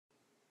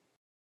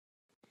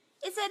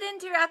It said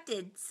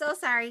interrupted. So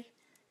sorry.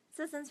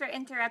 So since we're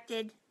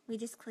interrupted, we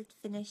just clicked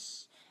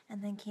finish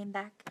and then came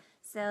back.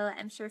 So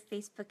I'm sure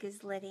Facebook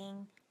is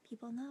letting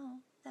people know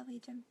that we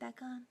jumped back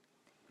on.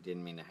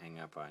 Didn't mean to hang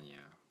up on you.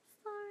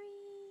 Sorry.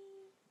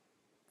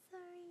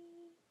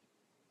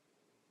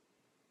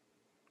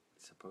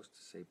 It's supposed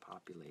to say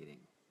populating.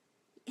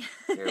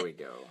 There we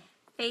go.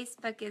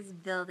 Facebook is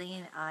building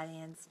an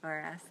audience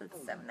for us.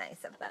 It's so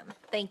nice of them.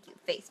 Thank you,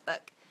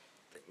 Facebook.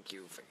 Thank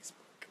you,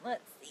 Facebook.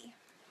 Let's see.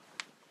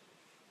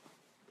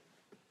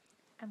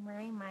 I'm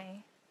wearing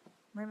my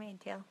mermaid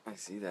tail. I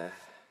see that.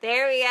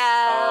 There we go.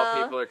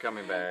 Oh, people are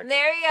coming back.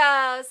 There we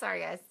go.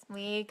 Sorry, guys.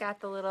 We got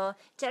the little...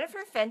 Jennifer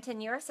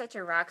Fenton, you're such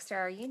a rock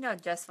star. You know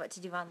just what to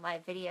do on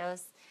live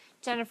videos.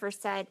 Jennifer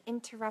said,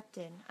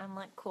 interrupted. I'm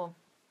like, cool.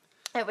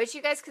 I wish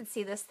you guys could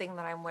see this thing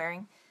that I'm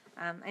wearing.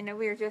 I know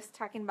we were just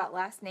talking about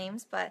last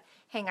names, but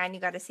hang on, you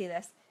got to see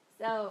this.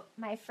 So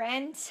my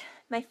friends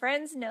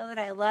know that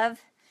I love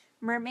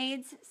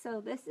mermaids. So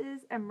this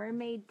is a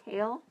mermaid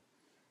tail,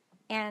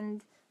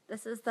 and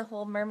this is the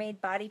whole mermaid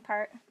body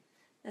part.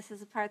 This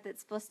is a part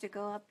that's supposed to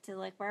go up to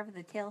like wherever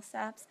the tail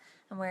stops.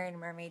 I'm wearing a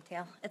mermaid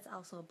tail. It's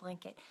also a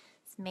blanket.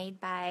 It's made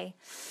by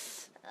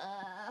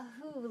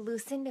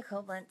Lucinda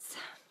Koblenz.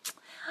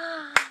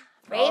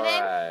 Raven. All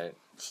right.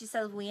 She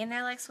says we and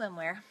I like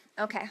swimwear.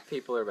 Okay.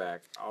 People are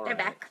back. All They're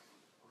right. back.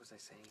 What was I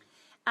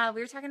saying?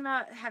 We were talking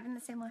about having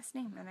the same last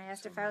name, and I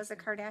asked if I was a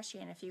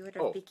Kardashian, if you would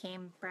have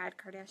became Brad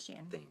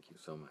Kardashian. Thank you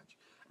so much.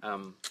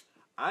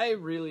 I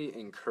really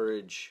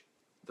encourage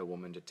the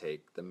woman to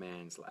take the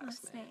man's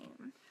last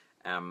name.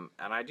 And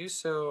I do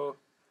so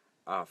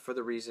for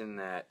the reason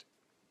that...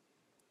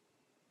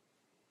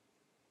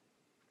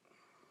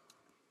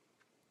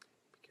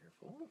 Be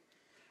careful.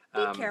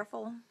 Be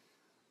careful.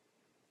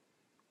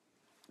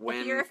 When,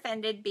 if you're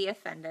offended, be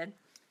offended.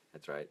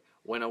 That's right.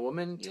 When a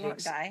woman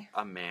takes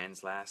a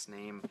man's last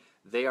name,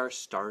 they are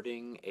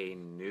starting a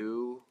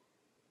new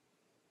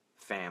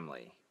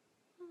family.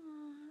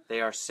 Aww.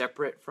 They are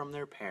separate from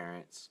their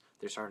parents.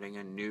 They're starting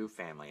a new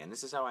family. And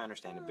this is how I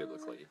understand it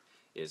biblically,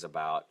 is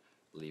about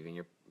leaving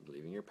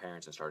your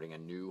parents and starting a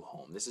new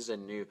home. This is a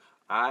new...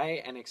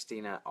 I and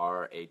Xtina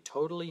are a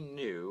totally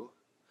new,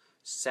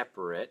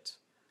 separate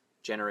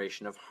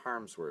generation of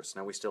Harmsworths.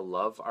 Now, we still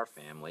love our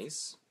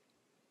families,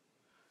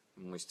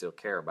 and we still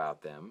care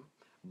about them,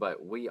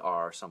 but we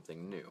are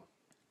something new.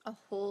 A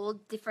whole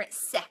different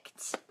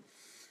sect.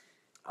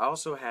 I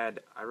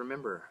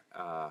remember,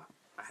 I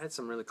had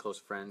some really close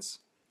friends,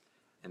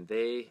 and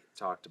they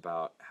talked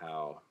about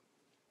how,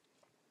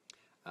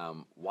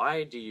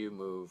 why do you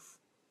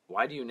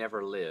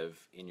never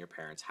live in your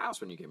parents' house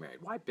when you get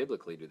married? Why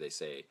biblically do they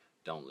say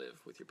don't live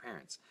with your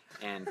parents?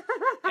 And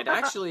it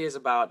actually is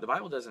about, the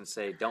Bible doesn't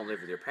say don't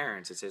live with your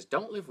parents, it says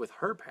don't live with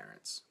her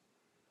parents.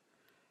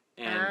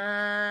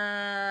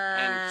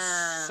 And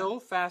so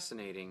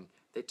fascinating.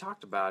 They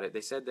talked about it. They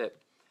said that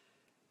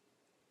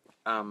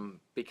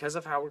because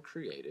of how we're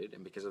created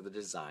and because of the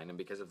design and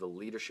because of the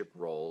leadership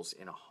roles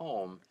in a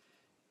home,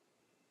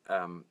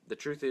 the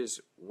truth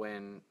is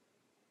when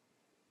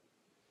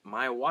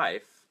my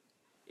wife,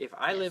 if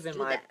I live in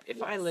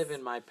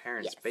my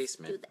parents'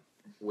 basement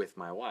with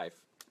my wife,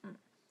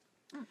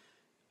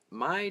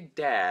 my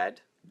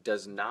dad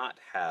does not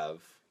have...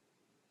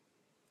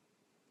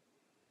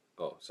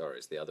 Oh, sorry,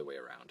 it's the other way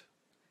around.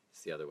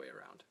 It's the other way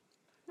around.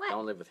 What?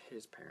 Don't live with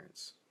his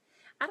parents.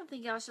 I don't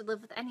think y'all should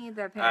live with any of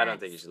their parents. I don't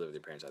think you should live with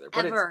your parents either.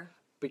 But Ever.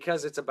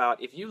 Because it's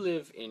about, if you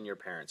live in your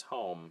parents'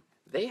 home,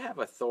 they have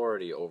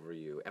authority over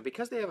you. And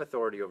because they have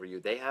authority over you,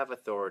 they have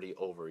authority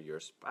over your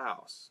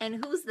spouse.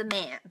 And who's the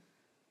man?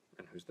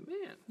 And who's the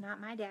man?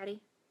 Not my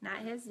daddy.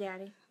 Not his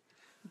daddy.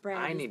 Brad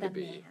I is need the to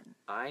be. man.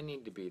 I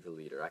need to be the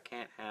leader. I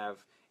can't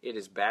have... It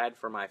is bad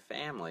for my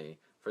family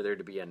for there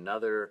to be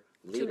another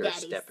leader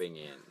stepping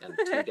in. And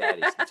two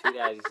daddies. Two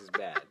daddies is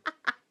bad.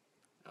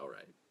 All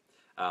right.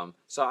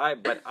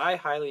 But I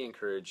highly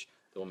encourage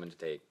the woman to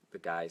take the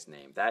guy's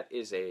name. That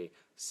is a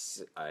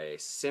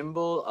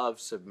symbol of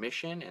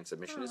submission, and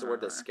submission is a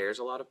word that scares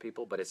a lot of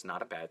people, but it's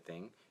not a bad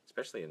thing,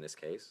 especially in this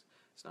case.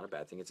 It's not a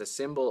bad thing. It's a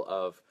symbol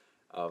of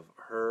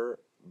her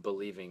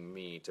believing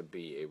me to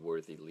be a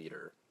worthy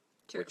leader,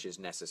 which is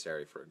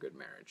necessary for a good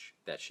marriage,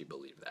 that she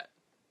believed that.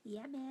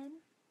 Yeah, man.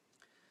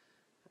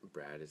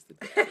 Brad is the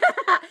dad.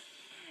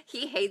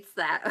 He hates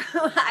that.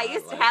 I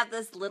used to have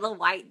this little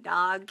white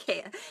dog.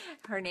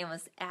 Her name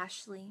was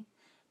Ashley.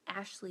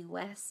 Ashley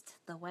West,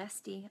 the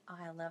Westie. Oh,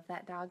 I love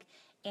that dog.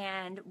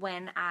 And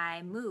when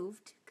I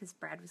moved, because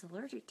Brad was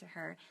allergic to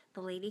her,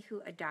 the lady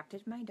who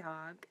adopted my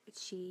dog,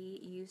 she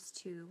used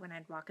to, when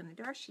I'd walk in the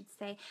door, she'd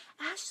say,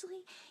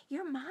 Ashley,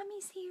 your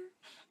mommy's here.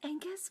 And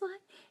guess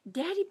what?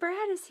 Daddy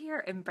Brad is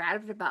here. And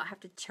Brad would about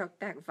have to choke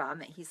back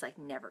vomit. He's like,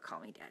 never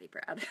call me Daddy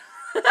Brad.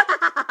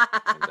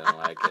 I don't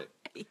like it.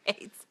 He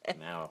hates it.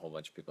 Now a whole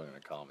bunch of people are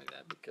going to call me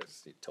that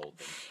because he told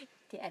them.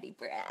 Daddy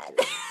Brad.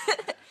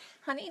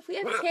 Honey, if we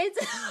have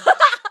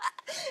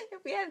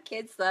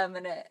kids,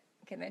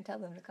 can I tell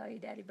them to call you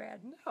Daddy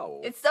Brad?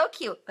 No. It's so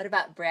cute. What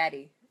about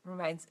Braddy?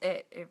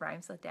 It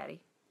rhymes with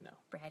Daddy. No.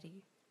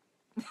 Braddy.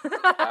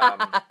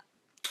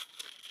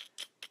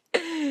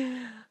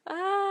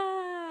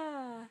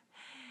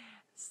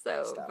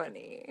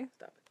 funny.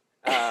 Stop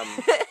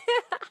it.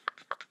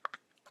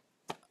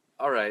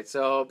 All right,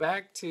 so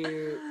back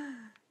to...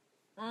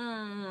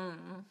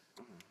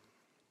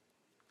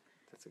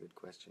 That's a good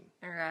question.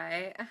 All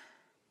right.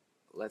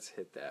 Let's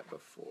hit that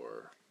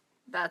before...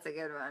 That's a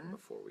good one.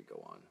 Before we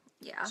go on.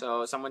 Yeah.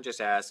 So someone just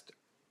asked,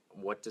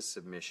 what does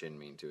submission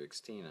mean to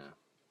Xtina?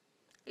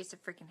 I used to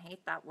freaking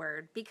hate that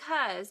word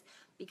because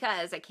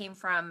I came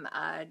from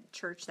a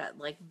church that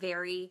like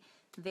very,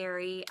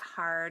 very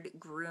hard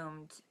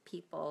groomed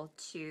people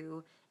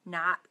to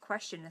not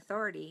question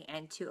authority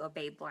and to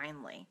obey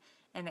blindly.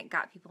 And it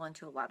got people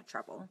into a lot of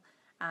trouble.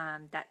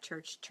 That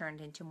church turned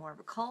into more of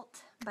a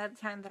cult by the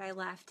time that I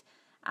left.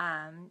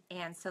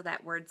 And so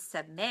that word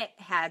submit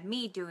had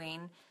me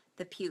doing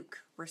the puke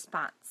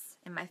response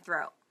in my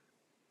throat.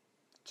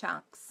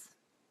 Chunks,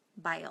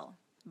 bile,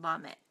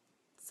 vomit.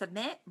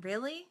 Submit?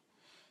 Really?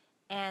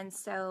 And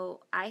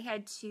so I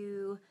had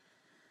to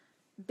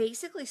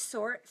basically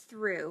sort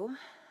through,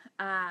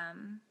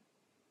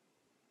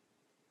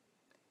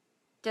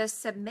 does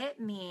submit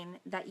mean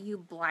that you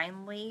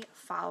blindly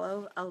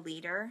follow a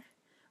leader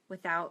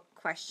without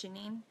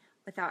questioning,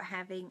 without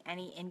having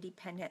any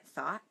independent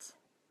thought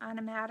on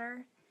a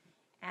matter?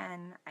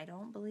 And I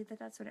don't believe that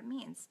that's what it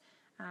means.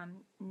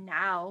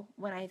 Now,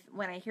 when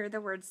I hear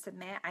the word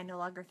submit, I no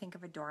longer think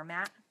of a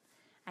doormat.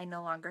 I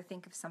no longer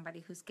think of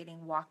somebody who's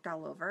getting walked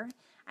all over.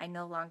 I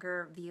no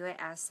longer view it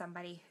as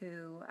somebody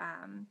who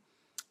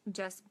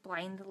just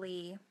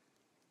blindly,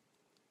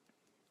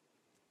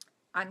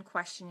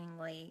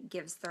 unquestioningly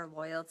gives their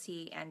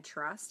loyalty and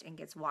trust and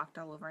gets walked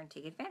all over and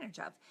taken advantage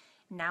of.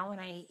 Now when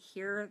I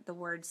hear the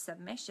word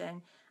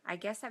submission, I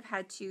guess I've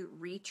had to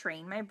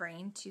retrain my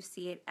brain to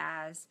see it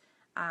as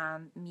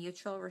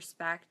mutual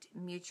respect,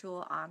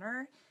 mutual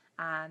honor,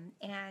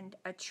 and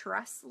a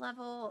trust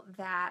level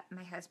that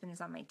my husband is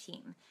on my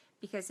team.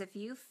 Because if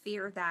you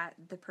fear that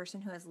the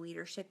person who has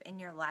leadership in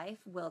your life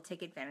will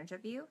take advantage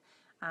of you,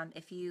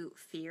 if you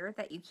fear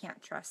that you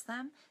can't trust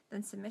them,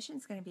 then submission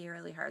is going to be a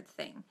really hard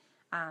thing.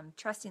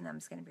 Trusting them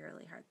is going to be a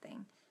really hard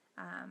thing.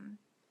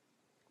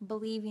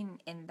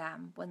 Believing in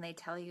them when they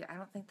tell you, I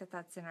don't think that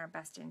that's in our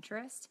best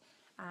interest,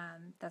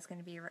 that's going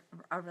to be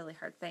a really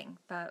hard thing.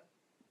 But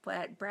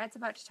what Brad's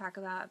about to talk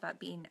about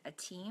being a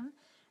team,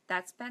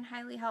 that's been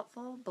highly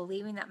helpful.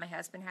 Believing that my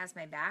husband has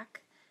my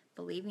back,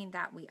 believing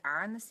that we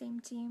are on the same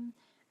team,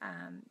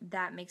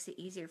 that makes it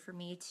easier for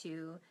me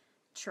to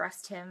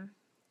trust him,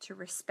 to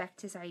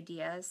respect his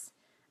ideas,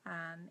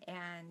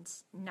 and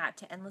not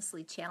to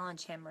endlessly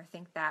challenge him or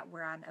think that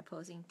we're on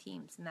opposing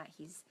teams and that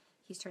he's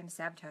trying to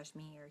sabotage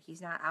me or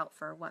he's not out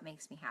for what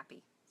makes me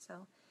happy.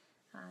 So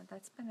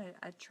that's been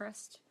a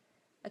trust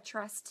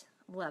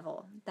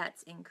level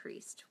that's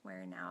increased,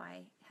 where now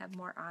I have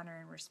more honor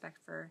and respect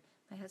for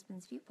my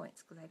husband's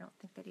viewpoints because I don't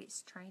think that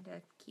he's trying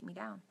to keep me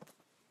down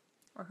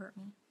or hurt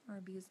me or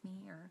abuse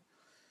me or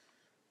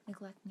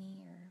neglect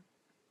me or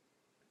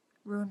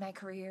ruin my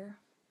career.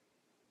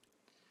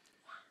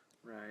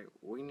 Right.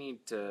 We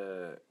need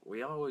to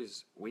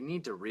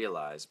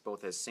realize,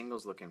 both as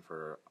singles looking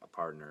for a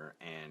partner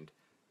and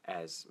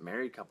as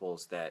married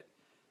couples, that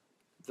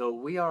though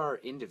we are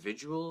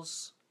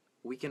individuals,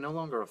 we can no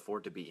longer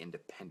afford to be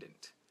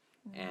independent.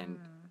 And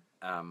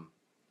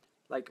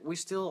like, we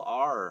still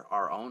are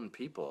our own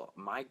people.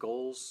 My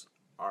goals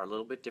are a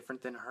little bit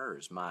different than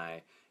hers.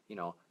 My,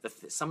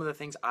 some of the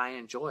things I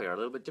enjoy are a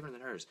little bit different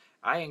than hers.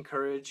 I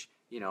encourage,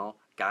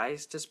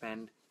 guys to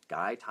spend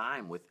guy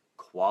time with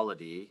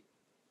quality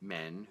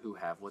men who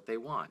have what they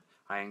want.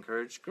 I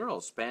encourage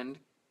girls, spend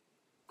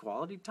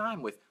quality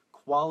time with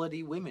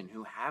quality women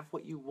who have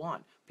what you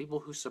want, people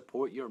who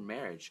support your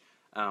marriage.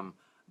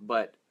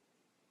 But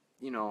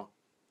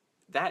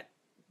that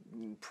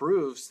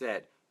proves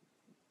that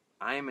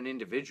I am an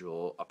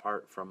individual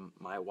apart from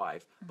my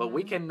wife, but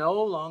we can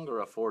no longer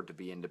afford to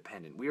be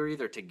independent. We are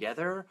either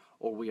together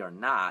or we are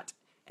not,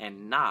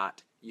 and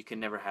not, you can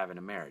never have in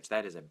a marriage.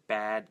 That is a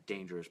bad,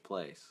 dangerous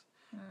place.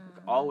 We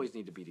always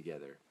need to be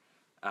together.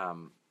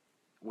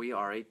 We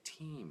are a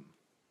team.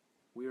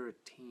 We are a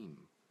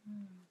team.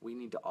 We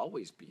need to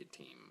always be a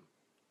team.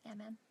 Yeah,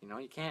 man.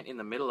 You can't, in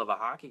the middle of a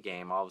hockey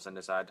game, all of a sudden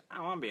decide, I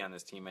don't want to be on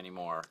this team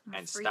anymore,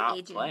 and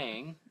stop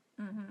playing.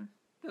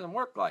 It doesn't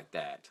work like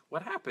that.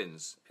 What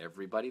happens?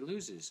 Everybody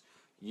loses.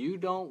 You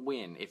don't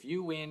win. If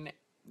you win,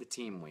 the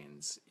team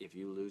wins. If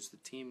you lose, the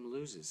team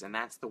loses. And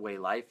that's the way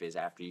life is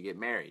after you get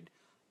married.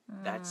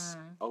 That's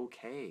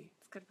okay.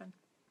 It's a good one.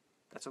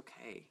 That's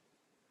okay.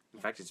 In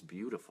fact, it's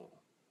beautiful.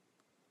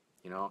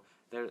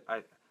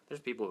 There's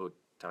people who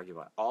tell you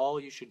about all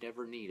you should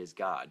ever need is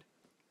God.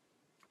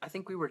 I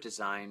think we were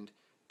designed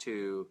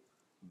to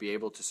be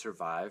able to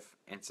survive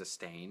and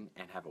sustain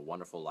and have a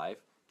wonderful life,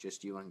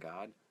 just you and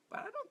God. But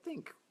I don't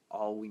think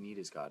all we need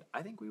is God.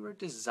 I think we were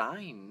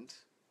designed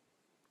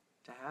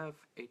to have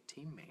a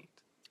teammate.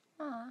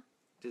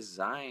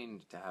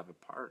 Designed to have a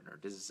partner.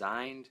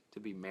 Designed to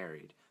be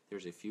married.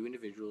 There's a few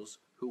individuals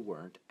who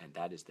weren't, and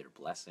that is their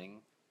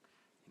blessing.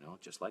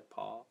 Just like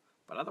Paul.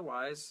 But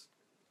otherwise,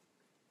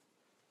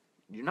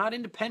 You're not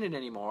independent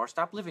anymore.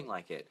 Stop living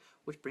like it.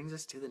 Which brings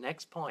us to the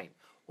next point.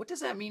 What does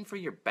that mean for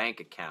your bank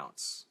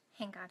accounts?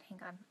 Hang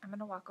on. I'm going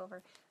to walk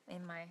over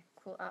in my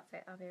cool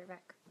outfit. I'll be right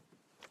back.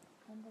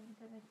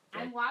 Okay.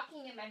 I'm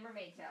walking in my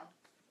mermaid tail.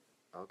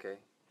 Okay.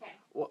 Okay.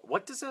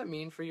 What does that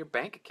mean for your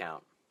bank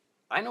account?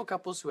 I know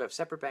couples who have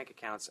separate bank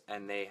accounts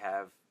and they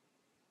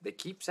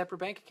keep separate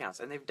bank accounts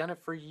and they've done it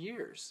for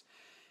years.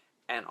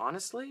 And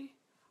honestly,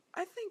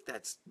 I think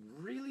that's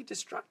really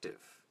destructive.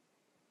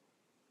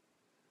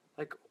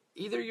 Like,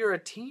 either you're a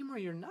team or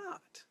you're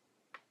not.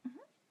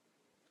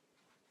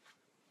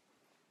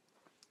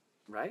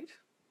 Right?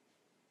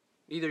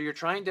 Either you're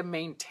trying to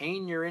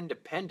maintain your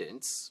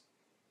independence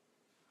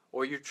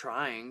or you're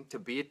trying to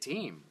be a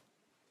team.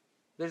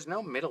 There's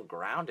no middle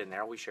ground in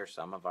there. We share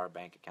some of our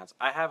bank accounts.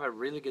 I have a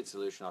really good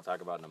solution I'll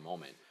talk about in a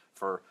moment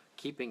for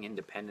keeping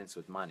independence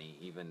with money,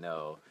 even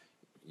though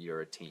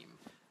you're a team.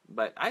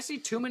 But I see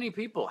too many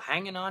people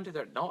hanging on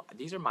to no,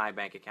 these are my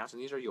bank accounts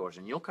and these are yours,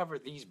 and you'll cover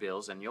these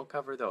bills and you'll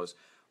cover those.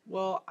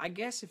 Well, I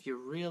guess if you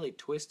really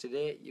twisted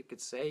it, you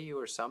could say you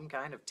were some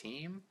kind of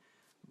team,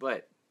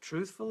 but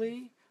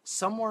truthfully,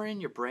 somewhere in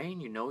your brain,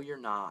 you know you're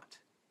not.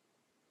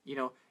 You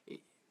know,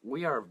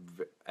 we are,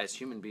 as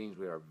human beings,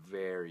 we are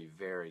very,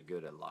 very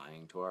good at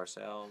lying to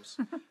ourselves.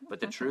 But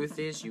the truth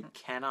is, you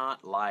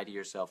cannot lie to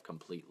yourself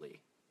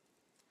completely.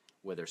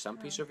 Whether some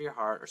piece of your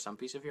heart or some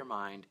piece of your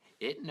mind,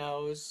 it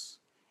knows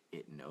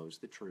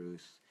the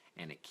truth,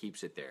 and it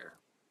keeps it there.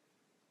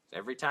 So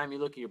every time you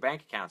look at your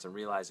bank accounts and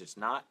realize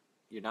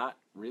you're not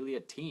really a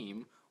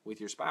team with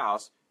your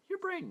spouse, your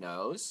brain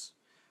knows.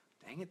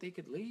 Dang it, they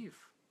could leave.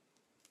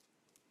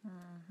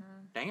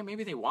 Dang it,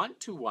 maybe they want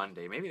to one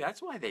day. Maybe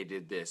that's why they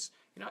did this.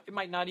 You know, it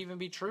might not even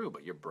be true,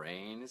 but your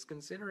brain is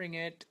considering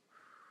it.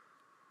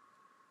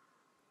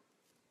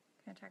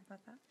 Can I talk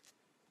about that?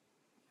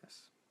 Yes.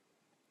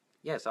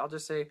 Yes, I'll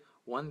just say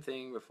one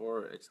thing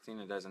before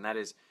Cntd does, and that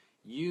is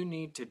you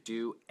need to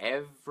do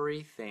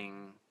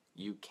everything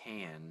you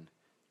can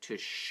to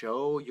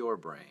show your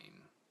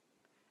brain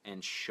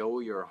and show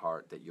your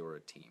heart that you're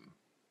a team.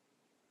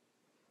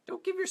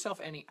 Don't give yourself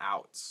any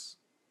outs.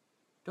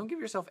 Don't give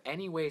yourself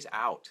any ways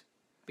out.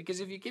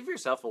 Because if you give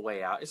yourself a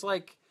way out, it's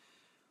like,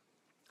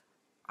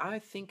 I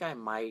think I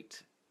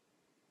might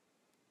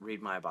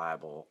read my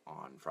Bible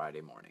on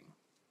Friday morning.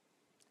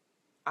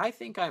 I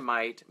think I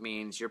might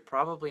means you're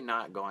probably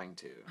not going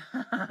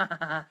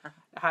to.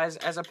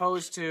 As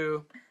opposed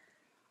to,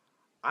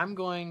 I'm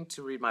going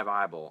to read my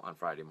Bible on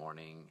Friday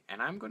morning,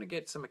 and I'm going to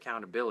get some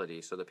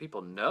accountability so that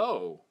people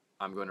know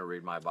I'm going to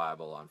read my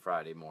Bible on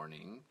Friday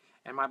morning,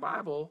 and my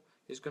Bible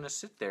is going to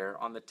sit there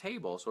on the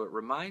table so it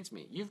reminds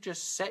me. You've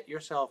just set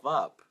yourself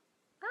up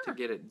to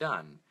get it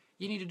done.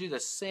 You need to do the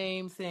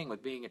same thing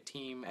with being a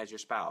team as your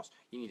spouse.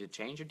 You need to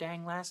change your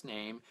dang last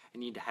name,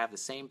 and you need to have the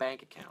same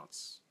bank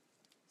accounts.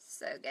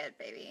 So good,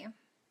 baby.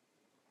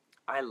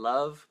 I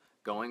love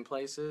going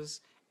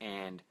places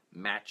and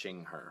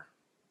matching her.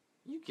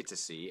 You get to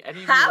see.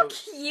 How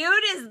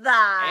cute is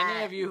that?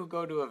 Any of you who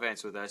go to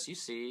events with us, you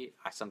see,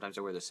 sometimes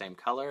I wear the same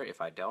color. If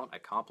I don't, I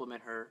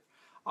compliment her.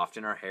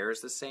 Often our hair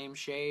is the same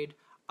shade.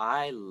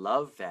 I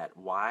love that.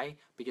 Why?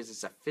 Because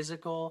it's a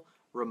physical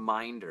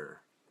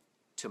reminder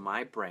to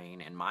my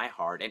brain and my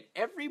heart and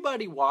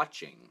everybody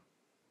watching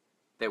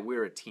that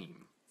we're a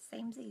team.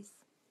 Samesies.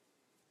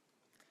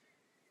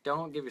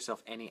 Don't give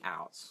yourself any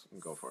outs.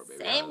 Go for it,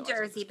 baby. Same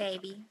jersey,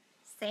 baby.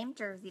 Same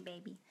jersey,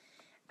 baby.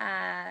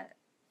 I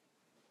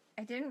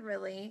didn't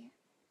really...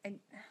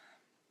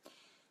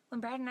 when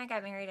Brad and I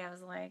got married, I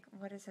was like,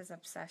 what is his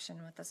obsession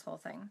with this whole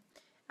thing?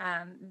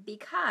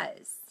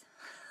 Because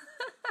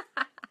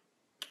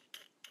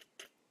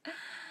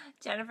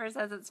Jennifer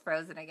says it's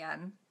frozen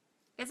again.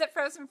 Is it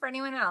frozen for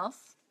anyone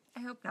else? I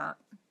hope not.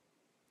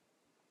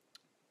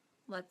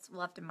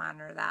 We'll have to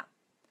monitor that.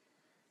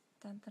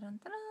 Dun, dun, dun,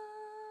 dun, dun.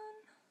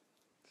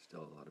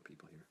 Still a lot of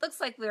people here. Looks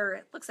like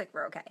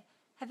we're okay.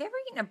 Have you ever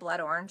eaten a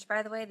blood orange,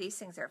 by the way? These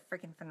things are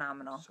freaking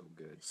phenomenal. So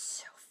good.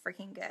 So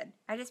freaking good.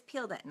 I just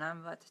peeled it and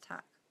I'm about to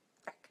talk.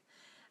 Frick.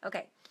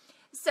 Okay.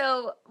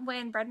 So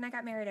when Brad and I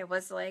got married, I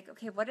was like,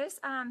 okay, what is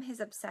his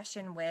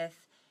obsession with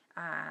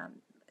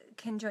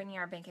conjoining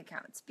our bank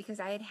accounts? Because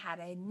I had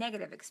a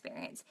negative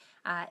experience.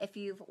 If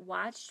you've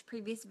watched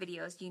previous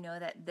videos, you know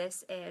that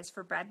this is,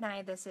 for Brad and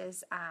I, this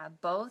is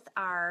both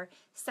our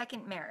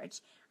second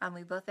marriage.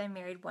 We've both been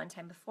married one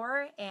time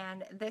before,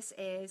 and this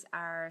is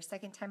our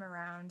second time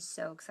around.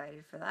 So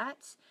excited for that.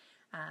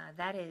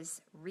 That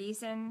is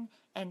reason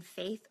and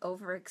faith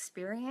over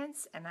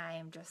experience, and I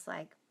am just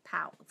like,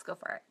 pow, let's go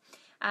for it.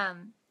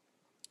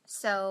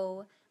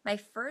 So my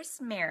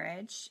first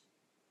marriage,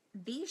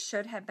 these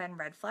should have been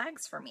red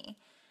flags for me.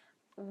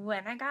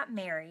 When I got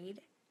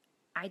married,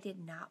 I did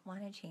not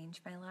want to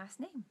change my last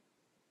name.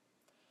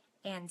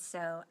 And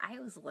so I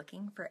was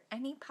looking for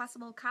any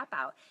possible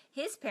cop-out.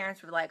 His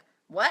parents were like,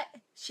 what?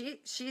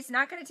 She's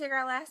not going to take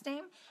our last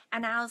name?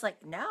 And I was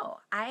like, no,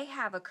 I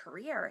have a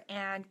career,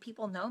 and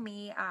people know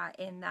me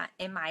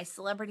in my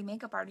celebrity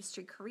makeup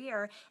artistry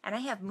career, and I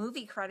have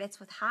movie credits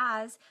with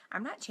Haas.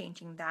 I'm not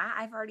changing that.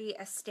 I've already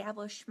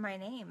established my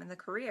name in the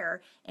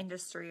career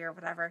industry or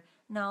whatever.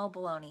 No,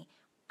 baloney.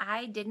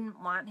 I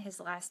didn't want his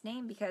last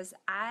name because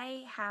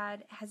I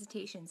had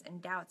hesitations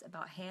and doubts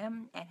about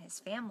him and his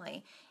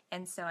family,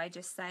 and so I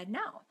just said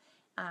no.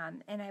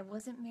 And I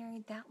wasn't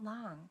married that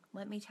long.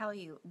 Let me tell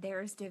you,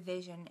 there's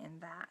division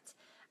in that.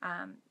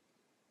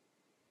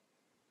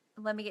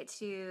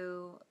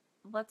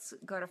 Let's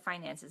go to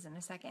finances in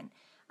a second.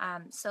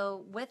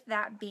 So with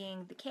that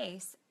being the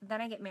case, then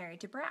I get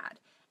married to Brad.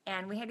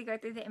 And we had to go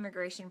through the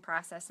immigration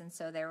process, and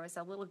so there was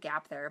a little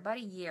gap there, about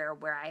a year,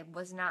 where I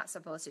was not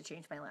supposed to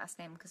change my last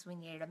name because we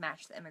needed to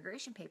match the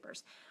immigration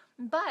papers.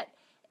 But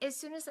as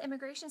soon as the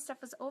immigration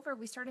stuff was over,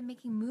 we started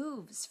making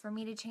moves for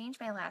me to change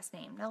my last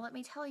name. Now, let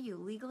me tell you,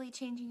 legally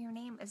changing your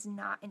name is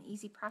not an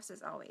easy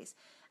process always.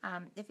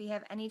 If you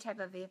have if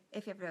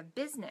you have a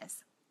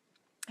business,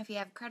 if you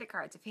have credit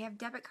cards, if you have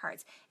debit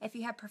cards, if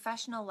you have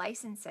professional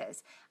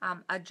licenses,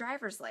 a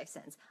driver's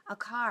license, a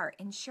car,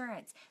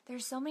 insurance,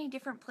 there's so many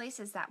different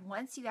places that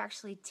once you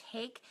actually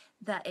take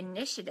the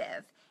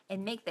initiative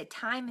and make the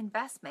time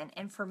investment,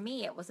 and for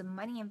me, it was a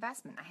money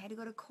investment. I had to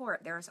go to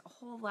court. There was a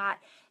whole lot.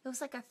 It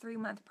was like a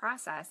 3-month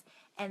process.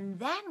 And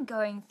then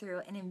going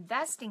through and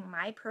investing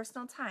my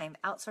personal time,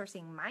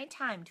 outsourcing my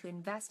time to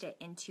invest it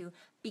into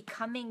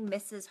becoming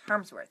Mrs.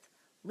 Harmsworth,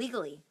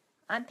 legally,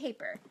 on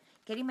paper,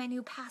 getting my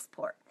new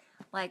passport,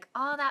 like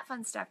all that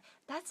fun stuff.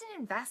 That's an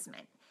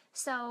investment.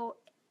 So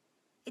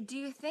do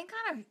you think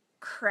on a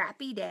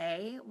crappy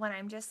day when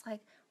I'm just like,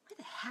 why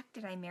the heck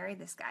did I marry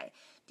this guy?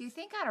 Do you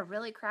think on a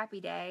really crappy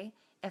day,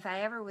 if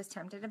I ever was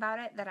tempted about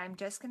it, that I'm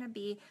just going to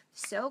be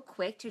so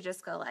quick to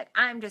just go like,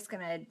 I'm just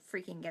going to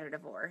freaking get a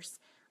divorce?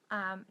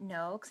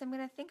 No, because I'm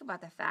going to think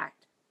about the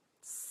fact,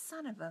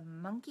 son of a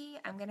monkey,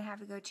 I'm going to have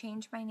to go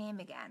change my name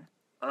again.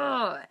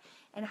 Ugh,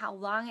 and how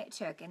long it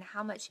took, and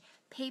how much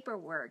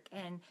paperwork,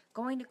 and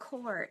going to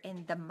court,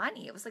 and the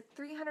money. It was like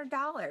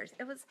 $300.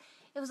 It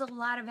was a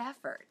lot of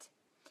effort.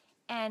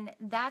 And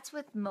that's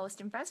with most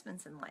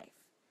investments in life.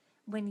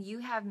 When you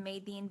have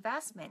made the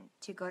investment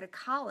to go to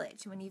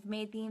college, when you've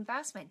made the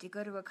investment to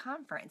go to a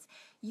conference,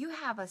 you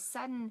have a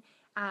sudden,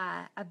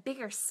 a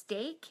bigger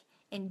stake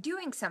in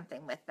doing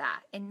something with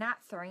that and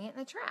not throwing it in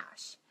the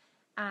trash.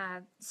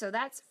 So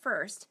that's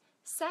first.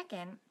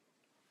 Second,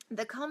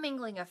 the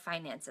commingling of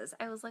finances.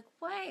 I was like,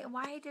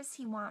 why does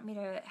he want me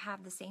to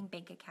have the same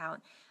bank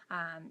account?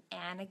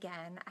 And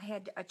again, I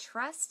had a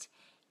trust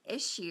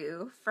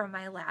issue from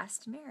my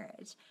last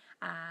marriage.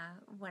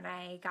 When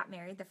I got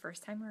married the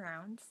first time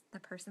around, the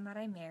person that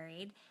I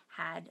married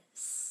had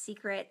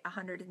secret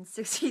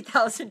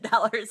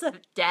 $160,000 of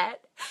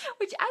debt,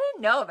 which I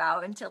didn't know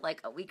about until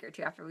like a week or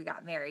two after we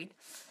got married.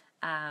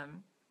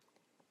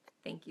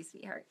 Thank you,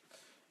 sweetheart.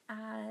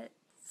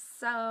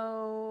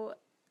 So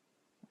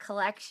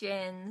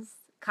collections,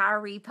 car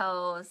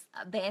repos,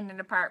 abandoned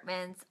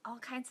apartments, all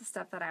kinds of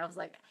stuff that I was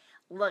like,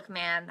 look,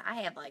 man,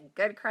 I have like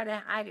good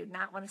credit. I do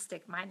not want to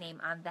stick my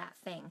name on that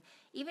thing.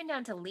 Even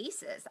down to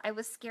leases. I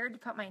was scared to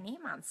put my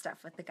name on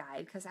stuff with the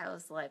guy because I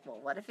was like,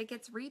 well, what if it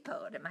gets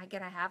repoed? Am I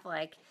going to have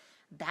like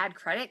bad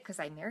credit because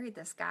I married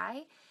this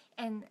guy?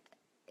 And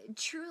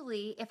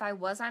truly, if I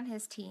was on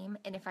his team,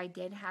 and if I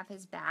did have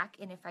his back,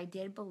 and if I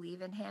did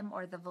believe in him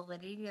or the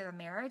validity of the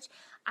marriage,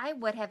 I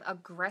would have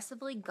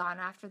aggressively gone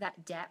after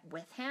that debt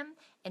with him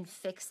and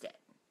fixed it.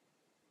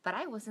 But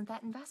I wasn't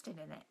that invested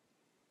in it.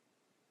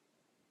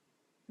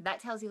 That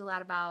tells you a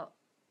lot about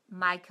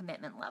my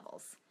commitment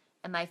levels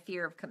and my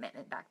fear of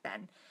commitment back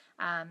then.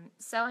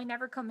 So I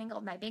never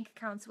commingled my bank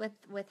accounts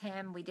with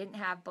him. We didn't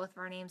have both of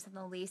our names on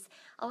the lease.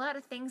 A lot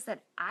of things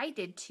that I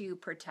did to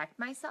protect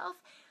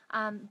myself,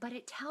 but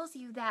it tells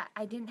you that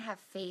I didn't have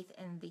faith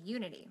in the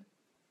unity.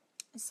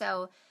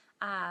 So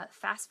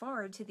fast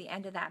forward to the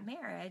end of that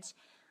marriage,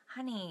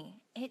 honey,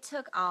 it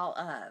took all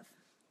of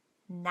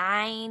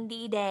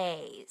 90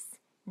 days,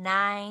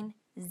 90,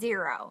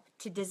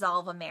 to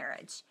dissolve a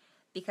marriage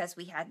because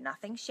we had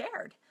nothing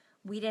shared.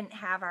 We didn't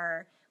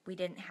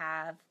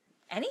have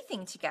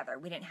anything together.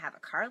 We didn't have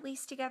a car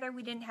lease together.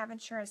 We didn't have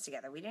insurance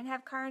together. We didn't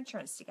have car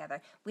insurance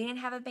together. We didn't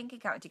have a bank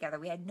account together.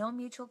 We had no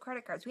mutual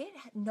credit cards. We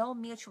had no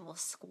mutual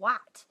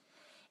squat.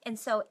 And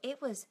so it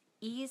was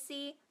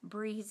easy,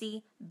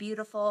 breezy,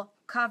 beautiful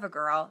cover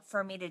girl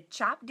for me to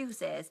chop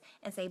deuces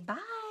and say, bye,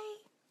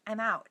 I'm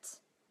out.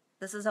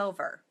 This is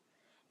over.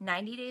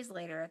 90 days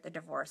later, the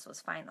divorce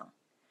was final.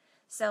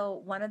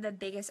 So one of the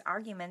biggest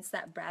arguments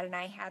that Brad and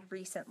I had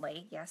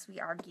recently, yes, we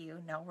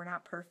argue, no, we're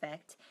not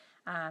perfect,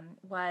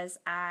 was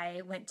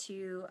I went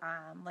to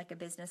like a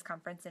business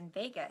conference in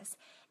Vegas,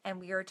 and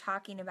we were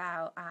talking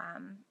about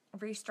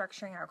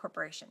restructuring our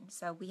corporation.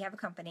 So we have a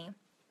company.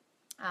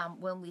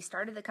 When we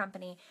started the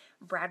company,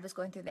 Brad was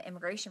going through the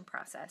immigration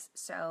process.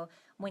 So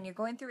when you're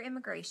going through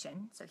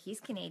immigration, so he's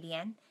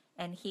Canadian,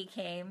 and he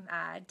came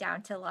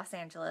down to Los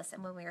Angeles,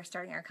 and when we were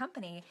starting our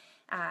company,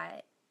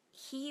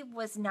 he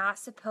was not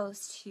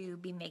supposed to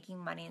be making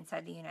money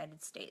inside the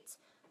United States.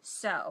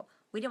 So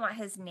we didn't want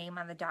his name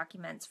on the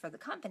documents for the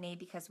company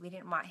because we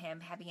didn't want him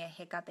having a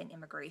hiccup in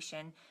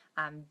immigration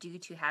due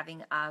to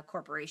having a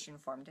corporation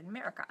formed in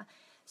America.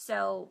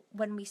 So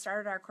when we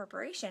started our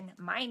corporation,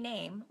 my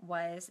name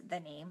was the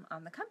name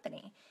on the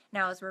company.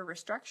 Now, as we're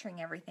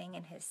restructuring everything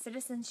and his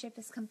citizenship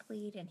is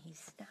complete and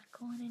he's not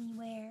going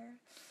anywhere,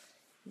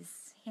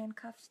 he's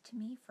handcuffed to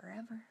me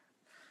forever.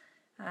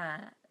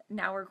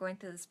 Now we're going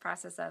through this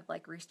process of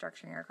like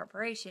restructuring our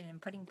corporation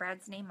and putting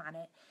Brad's name on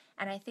it.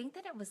 And I think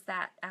that it was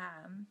that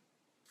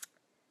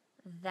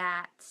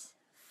that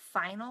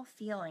final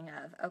feeling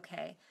of,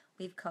 okay,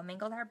 we've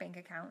commingled our bank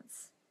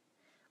accounts.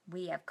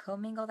 We have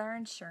commingled our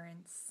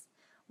insurance.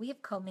 We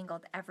have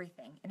commingled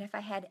everything. And if I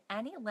had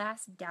any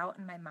last doubt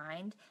in my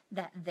mind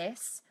that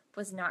this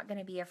was not going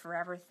to be a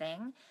forever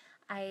thing,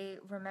 I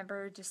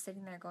remember just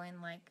sitting there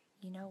going like,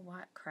 you know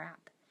what,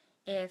 crap.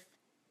 If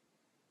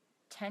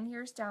 10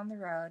 years down the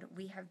road,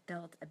 we have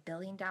built $1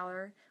 billion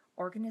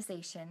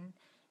organization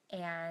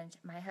and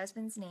my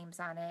husband's name's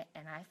on it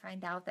and I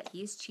find out that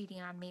he's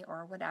cheating on me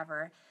or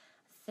whatever,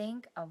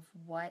 think of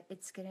what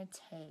it's going to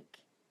take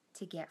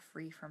to get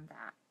free from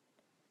that.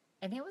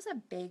 And it was a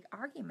big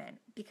argument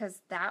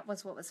because that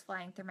was what was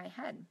flying through my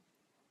head.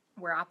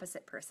 We're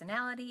opposite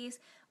personalities.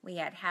 We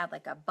had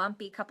like a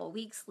bumpy couple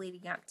weeks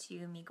leading up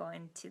to me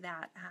going to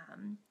that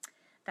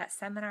that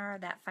seminar,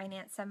 that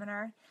finance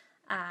seminar.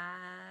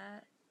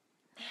 Man,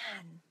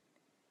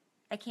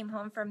 I came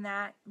home from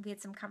that. We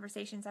had some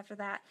conversations after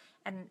that.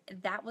 And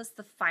that was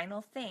the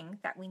final thing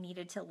that we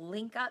needed to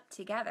link up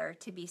together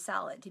to be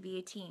solid, to be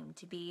a team,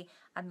 to be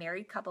a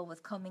married couple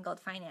with commingled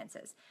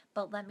finances.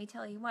 But let me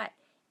tell you what,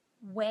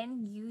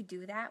 when you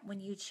do that,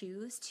 when you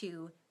choose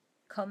to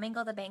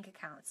commingle the bank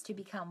accounts, to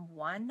become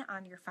one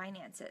on your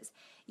finances,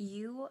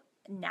 you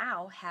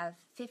now have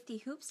 50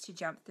 hoops to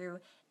jump through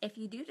if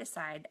you do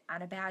decide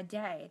on a bad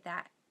day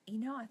that, you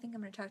know, I think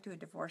I'm going to talk to a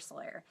divorce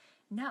lawyer.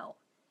 No,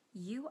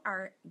 you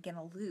are going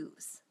to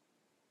lose.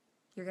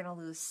 You're going to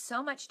lose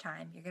so much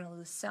time. You're going to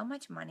lose so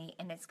much money,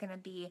 and it's going to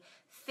be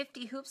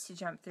 50 hoops to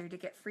jump through to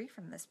get free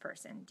from this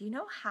person. Do you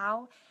know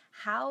how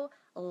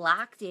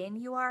locked in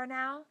you are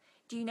now?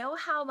 Do you know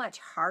how much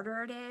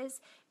harder it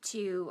is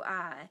to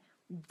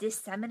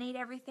disseminate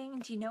everything?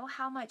 Do you know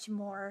how much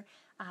more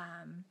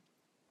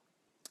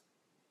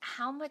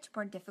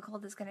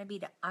difficult it's going to be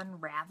to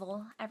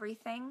unravel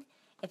everything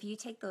if you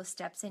take those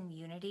steps in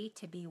unity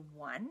to be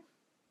one?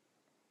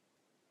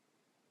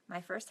 My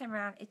first time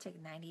around, it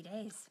took 90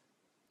 days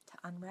to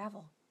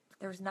unravel.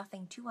 There was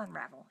nothing to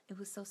unravel. It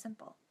was so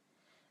simple.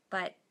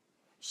 But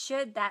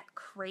should that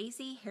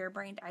crazy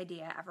harebrained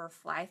idea ever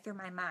fly through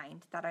my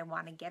mind that I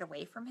want to get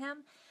away from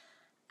him,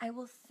 I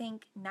will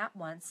think not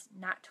once,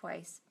 not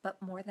twice,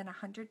 but more than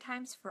 100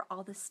 times for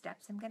all the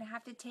steps I'm going to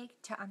have to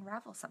take to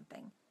unravel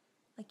something.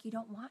 Like, you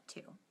don't want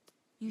to.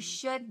 You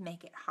should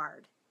make it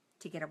hard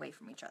to get away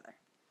from each other.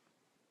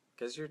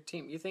 Because your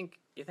team, you think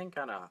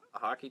on a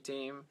hockey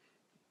team,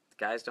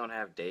 guys don't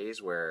have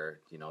days where,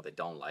 you know, they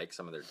don't like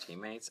some of their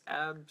teammates.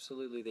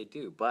 Absolutely they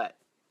do. But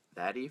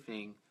that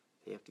evening,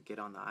 they have to get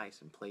on the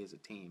ice and play as a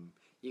team.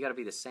 You got to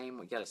be the same.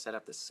 You got to set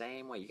up the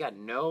same way. You got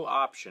no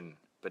option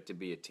but to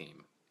be a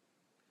team.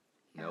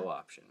 No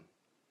option.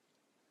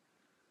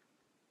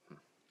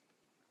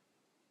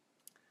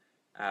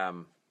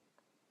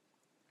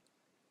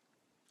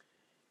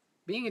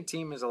 Being a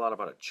team is a lot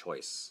about a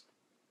choice.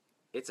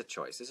 It's a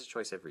choice. It's a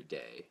choice every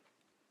day.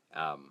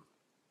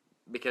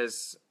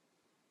 Because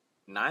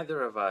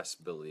neither of us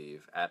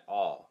believe at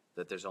all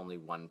that there's only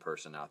one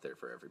person out there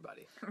for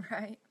everybody.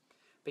 Right.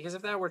 Because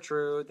if that were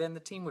true, then the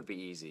team would be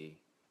easy.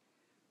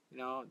 You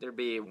know, there'd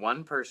be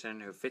one person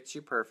who fits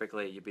you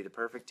perfectly. You'd be the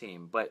perfect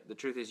team. But the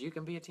truth is, you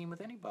can be a team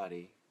with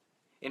anybody.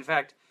 In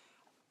fact,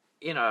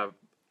 in a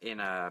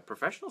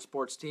professional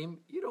sports team,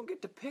 you don't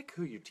get to pick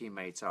who your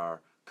teammates are.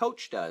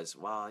 Coach does.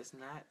 Wow, isn't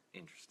that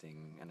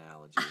interesting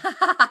analogy?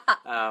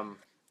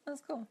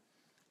 That's cool.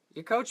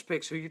 Your coach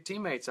picks who your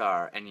teammates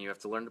are, and you have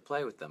to learn to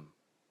play with them.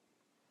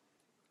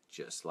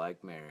 Just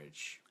like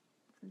marriage.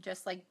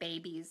 Just like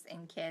babies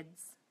and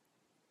kids.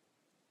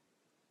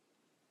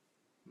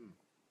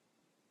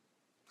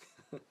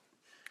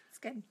 It's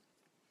good.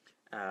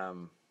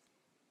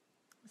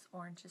 This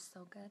orange is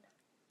so good.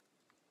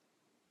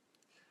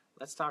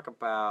 Let's talk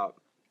about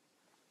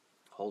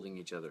holding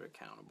each other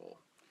accountable.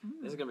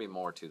 This is going to be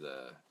more to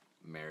the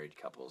married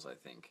couples, I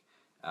think.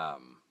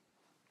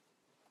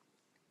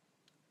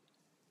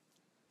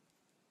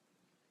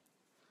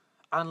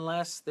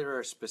 Unless there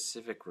are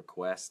specific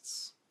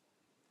requests,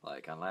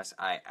 like unless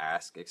I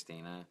ask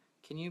Xtina,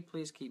 can you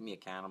please keep me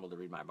accountable to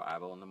read my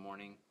Bible in the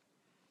morning?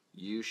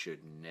 You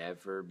should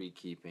never be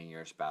keeping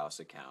your spouse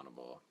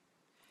accountable.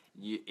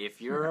 If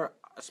your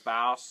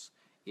spouse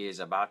is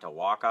about to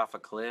walk off a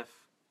cliff,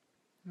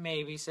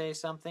 maybe say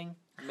something.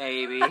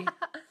 Maybe.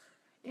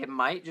 It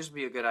might just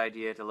be a good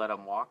idea to let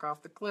them walk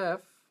off the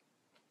cliff,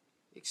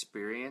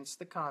 experience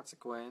the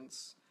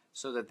consequence,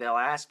 so that they'll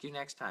ask you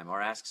next time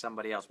or ask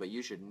somebody else. But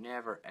you should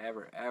never,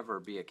 ever, ever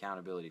be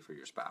accountability for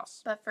your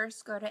spouse. But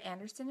first, go to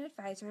Anderson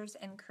Advisors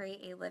and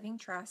create a living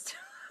trust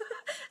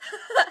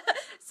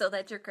so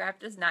that your crap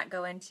does not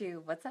go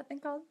into, what's that thing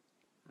called?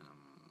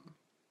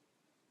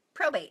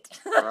 Probate.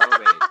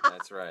 Probate.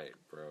 That's right.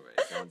 Probate.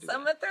 Don't do So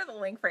I'm going to throw the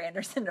link for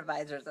Anderson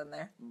Advisors in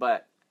there.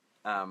 But,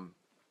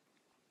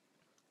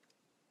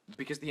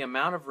 because the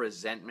amount of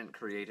resentment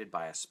created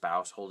by a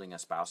spouse holding a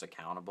spouse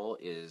accountable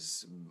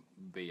is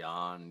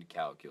beyond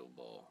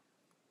calculable.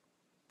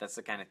 That's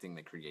the kind of thing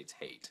that creates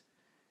hate.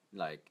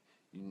 Like,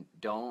 you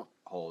don't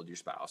hold your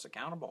spouse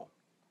accountable.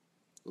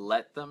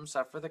 Let them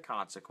suffer the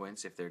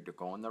consequence if they're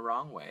going the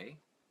wrong way,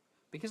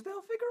 because they'll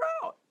figure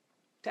out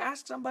to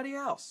ask somebody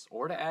else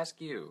or to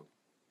ask you.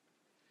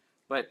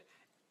 But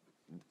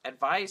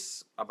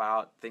advice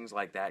about things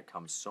like that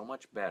comes so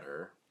much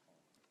better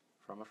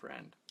from a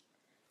friend.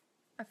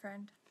 A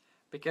friend.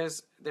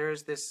 Because there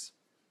is this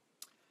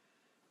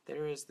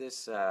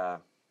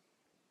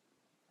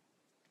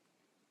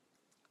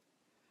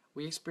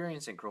we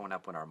experience it growing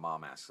up when our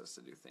mom asks us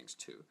to do things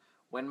too.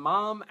 When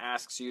mom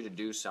asks you to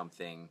do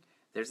something,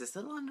 there's this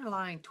little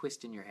underlying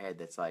twist in your head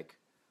that's like,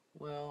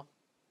 well,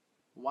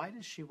 why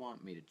does she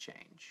want me to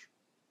change?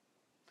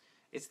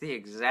 It's the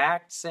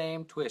exact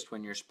same twist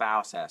when your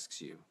spouse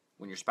asks you.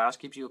 When your spouse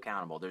keeps you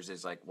accountable, there's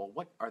this like, well,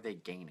 what are they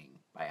gaining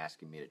by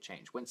asking me to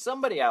change? When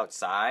somebody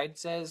outside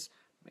says,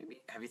 maybe,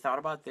 have you thought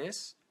about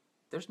this?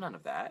 There's none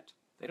of that.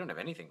 They don't have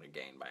anything to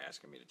gain by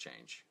asking me to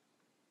change,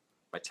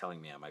 by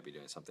telling me I might be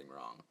doing something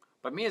wrong.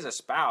 But me as a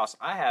spouse,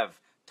 I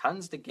have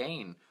tons to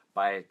gain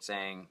by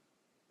saying,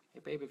 hey,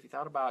 babe, have you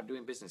thought about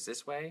doing business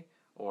this way?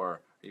 Or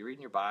are you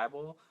reading your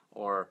Bible?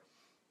 Or,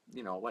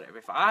 you know, whatever.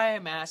 If I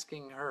am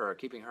asking her,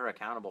 keeping her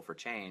accountable for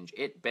change,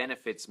 it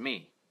benefits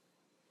me.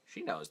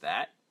 She knows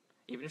that.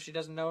 Even if she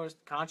doesn't know it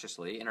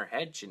consciously, in her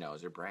head she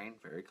knows. Her brain,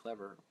 very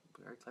clever,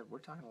 very clever. We're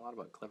talking a lot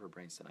about clever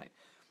brains tonight.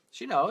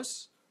 She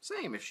knows.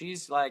 Same. If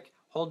she's like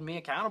holding me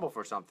accountable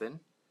for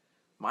something,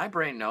 my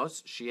brain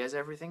knows she has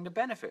everything to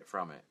benefit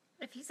from it.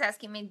 If he's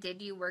asking me,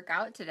 did you work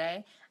out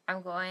today?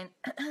 I'm going,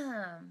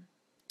 am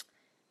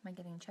I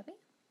getting chubby?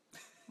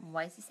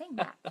 Why is he saying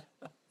that?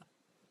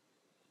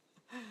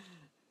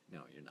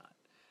 No, you're not.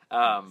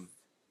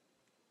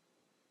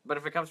 But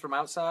if it comes from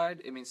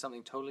outside, it means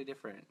something totally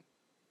different.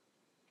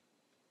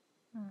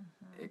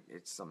 Mm-hmm.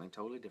 It's something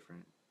totally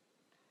different.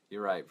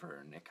 You're right,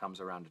 Vern. It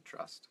comes around to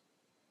trust.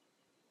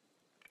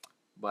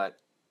 But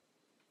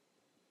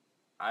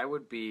I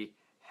would be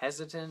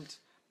hesitant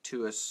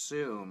to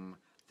assume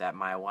that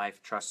my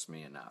wife trusts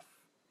me enough.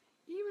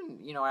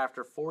 Even, you know,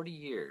 after 40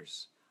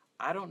 years,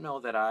 I don't know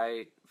that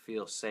I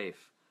feel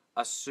safe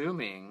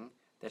assuming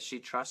that she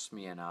trusts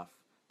me enough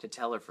to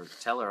tell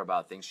her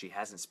about things she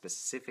hasn't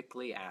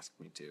specifically asked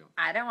me to.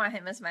 I don't want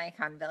him as my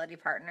accountability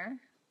partner.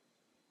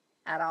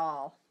 At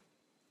all.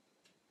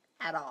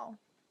 At all.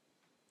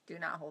 Do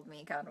not hold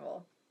me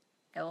accountable.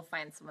 I will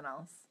find someone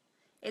else.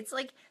 It's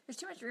like, there's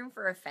too much room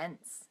for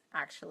offense,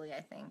 actually,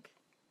 I think.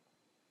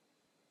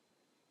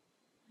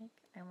 Like,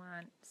 I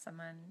want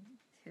someone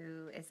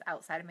who is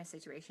outside of my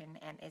situation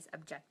and is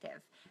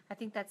objective. I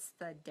think that's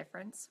the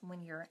difference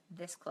when you're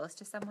this close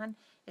to someone,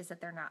 is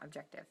that they're not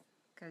objective.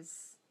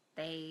 Because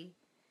they,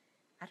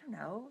 I don't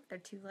know, they're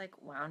too,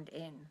 like, wound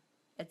in.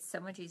 It's so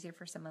much easier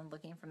for someone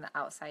looking from the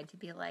outside to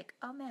be like,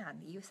 oh,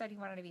 man, you said you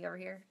wanted to be over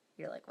here?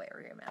 You're like, way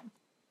over here, man.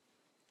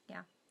 Yeah.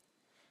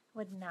 I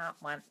would not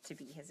want to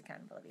be his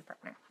accountability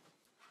partner.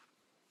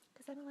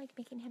 Because I don't like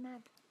making him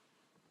mad.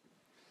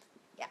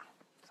 Yeah.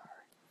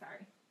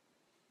 Sorry.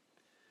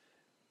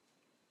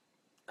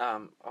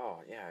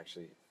 Oh, yeah,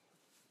 actually,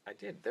 I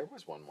did. There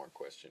was one more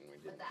question we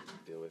didn't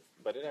deal with,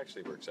 but it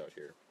actually works out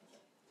here.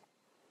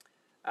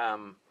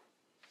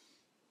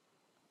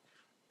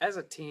 As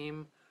a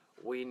team,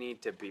 we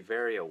need to be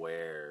very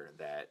aware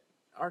that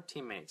our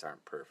teammates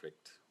aren't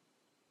perfect.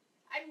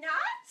 I'm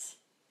not?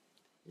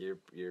 You're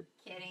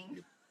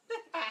kidding.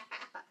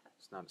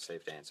 It's not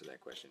safe to answer that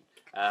question.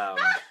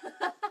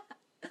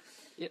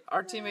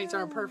 Our teammates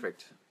aren't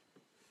perfect.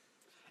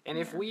 And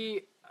if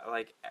we,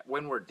 like,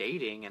 when we're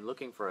dating and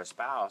looking for a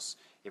spouse,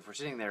 if we're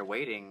sitting there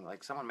waiting,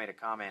 like someone made a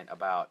comment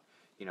about,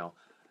 you know,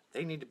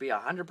 they need to be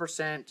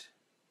 100%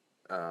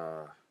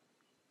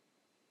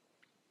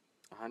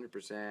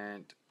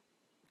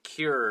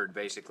 cured,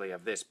 basically,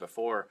 of this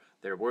before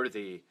they're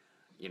worthy,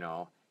 you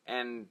know,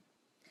 and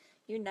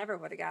you never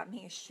would have got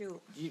me.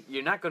 Shoot.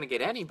 You're not going to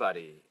get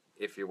anybody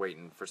if you're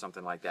waiting for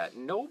something like that.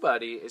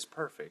 Nobody is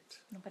perfect.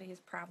 Nobody is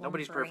problem-free.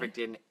 Nobody's perfect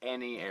in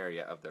any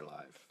area of their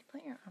life.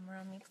 Put your arm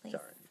around me, please.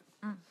 Sorry.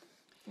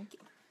 Thank you.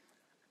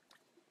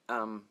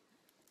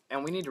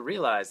 And we need to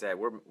realize that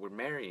we're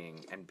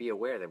marrying, and be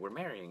aware that we're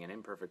marrying an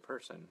imperfect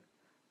person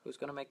who's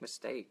going to make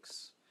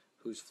mistakes,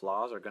 whose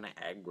flaws are going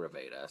to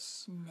aggravate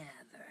us.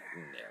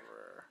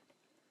 Never.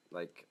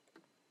 Like,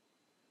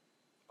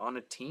 on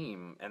a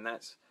team, and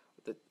that's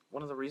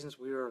one of the reasons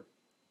we were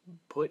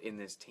put in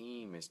this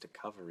team, is to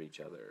cover each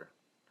other,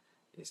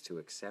 is to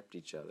accept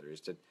each other, is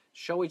to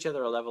show each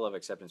other a level of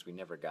acceptance we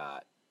never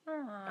got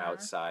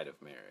outside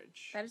of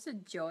marriage. That is a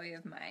joy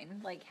of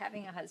mine. Like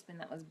having a husband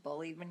that was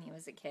bullied when he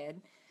was a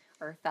kid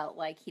or felt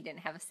like he didn't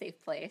have a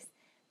safe place.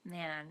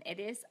 Man, it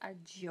is a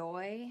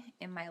joy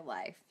in my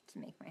life to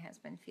make my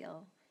husband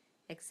feel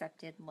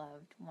accepted,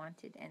 loved,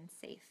 wanted, and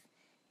safe.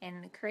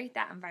 And create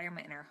that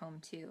environment in our home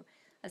too.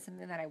 That's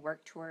something that I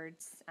work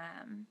towards.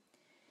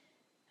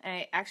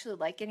 I actually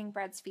like getting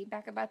Brad's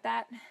feedback about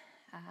that.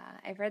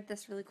 I read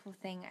this really cool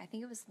thing. I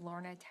think it was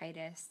Lorna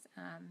Titus,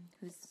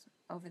 who's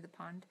over the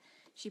pond.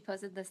 She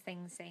posted this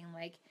thing saying,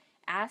 like,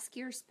 ask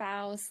your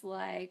spouse,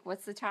 like,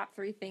 what's the top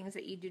 3 things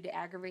that you do to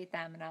aggravate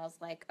them? And I was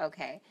like,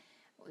 okay,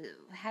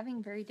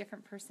 having very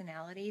different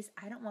personalities,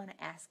 I don't want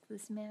to ask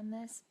this man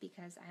this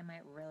because I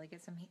might really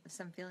get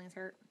some feelings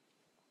hurt.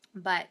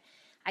 But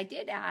I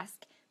did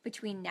ask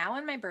between now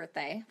and my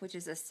birthday, which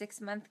is a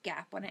 6-month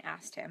gap when I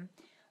asked him,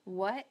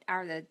 what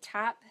are the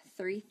top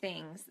 3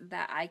 things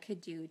that I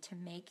could do to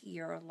make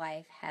your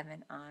life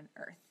heaven on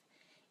earth?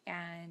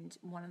 And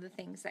one of the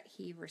things that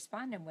he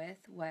responded with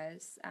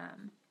was,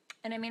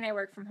 and I mean, I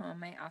work from home.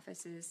 My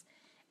office is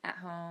at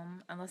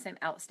home, unless I'm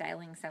out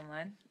styling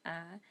someone.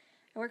 I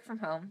work from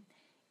home,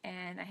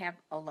 and I have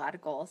a lot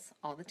of goals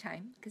all the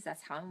time because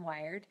that's how I'm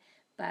wired.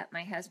 But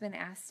my husband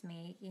asked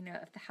me, you know,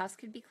 if the house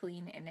could be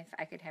clean and if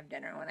I could have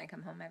dinner when I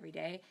come home every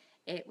day,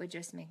 it would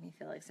just make me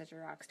feel like such a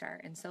rock star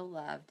and so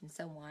loved and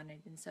so wanted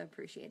and so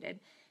appreciated.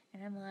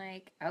 And I'm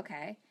like,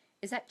 okay,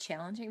 is that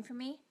challenging for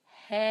me?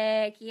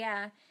 Heck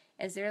yeah.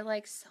 Is there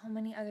like so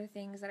many other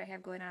things that I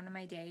have going on in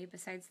my day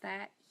besides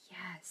that?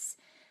 Yes.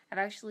 I've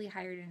actually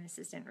hired an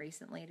assistant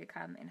recently to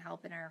come and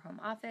help in our home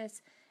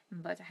office.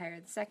 I'm about to hire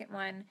the second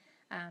one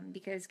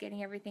because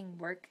getting everything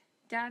work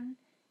done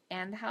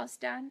and the house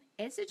done,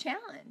 it's a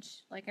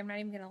challenge. Like, I'm not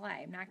even going to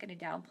lie. I'm not going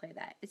to downplay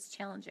that. It's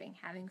challenging.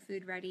 Having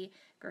food ready,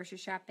 grocery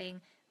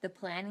shopping, the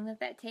planning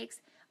that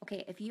takes.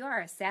 Okay, if you are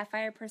a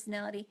Sapphire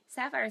personality,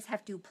 Sapphires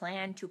have to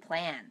plan to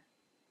plan.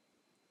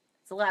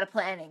 It's a lot of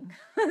planning.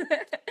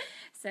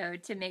 So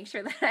to make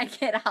sure that I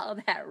get all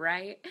that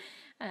right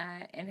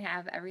and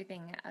have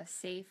everything a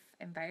safe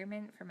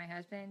environment for my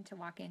husband to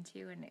walk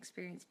into and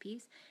experience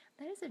peace,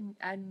 that is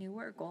a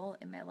newer goal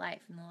in my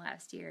life in the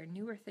last year, a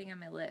newer thing on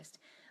my list.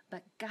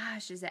 But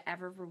gosh, is it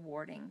ever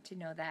rewarding to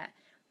know that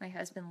my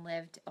husband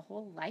lived a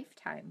whole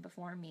lifetime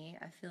before me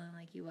of feeling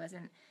like he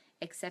wasn't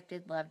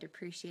accepted, loved,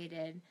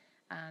 appreciated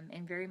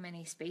in very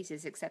many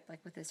spaces except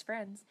like with his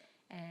friends.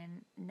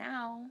 And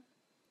now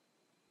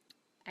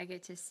I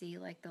get to see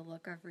like the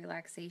look of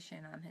relaxation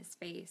on his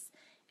face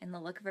and the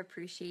look of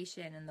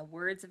appreciation and the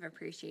words of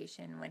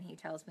appreciation when he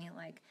tells me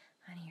like,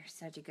 honey, you're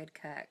such a good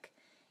cook,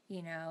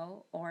 you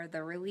know, or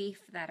the relief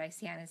that I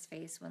see on his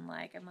face when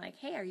like, I'm like,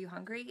 hey, are you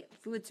hungry?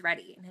 Food's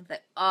ready. And he's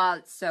like, oh,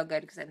 it's so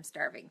good because I'm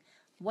starving.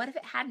 What if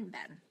it hadn't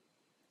been?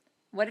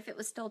 What if it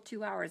was still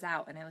 2 hours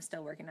out and I was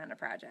still working on a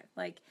project?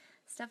 Like,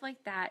 stuff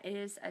like that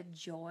is a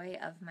joy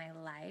of my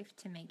life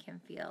to make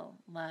him feel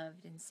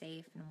loved and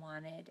safe and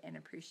wanted and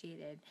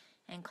appreciated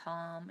and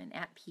calm and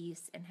at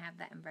peace and have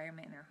that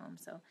environment in our home.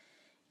 So,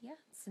 yeah,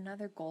 it's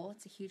another goal.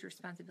 It's a huge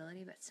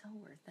responsibility, but so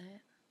worth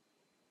it.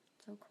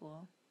 So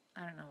cool.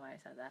 I don't know why I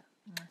said that.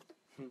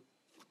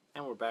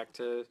 And we're back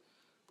to,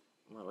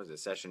 what was it,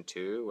 session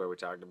 2, where we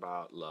talked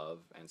about love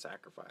and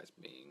sacrifice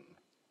being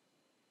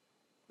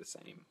the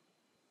same.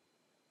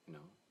 You know,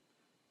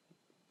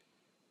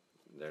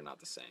 they're not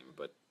the same,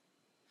 but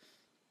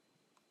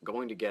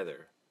going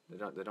together, they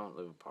don't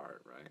live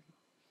apart, right?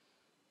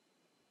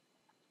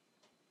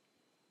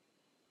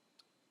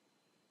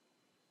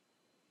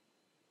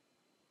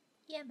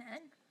 Yeah, man.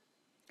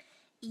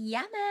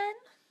 Yeah, man.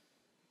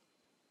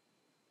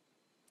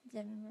 Do you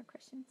have any more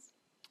questions?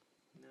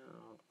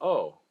 No.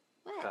 Oh.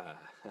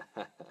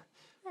 What?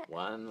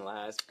 One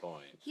last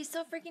point. He's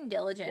so freaking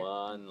diligent.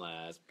 One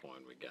last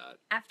point we got.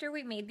 After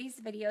we made these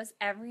videos,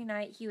 every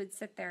night he would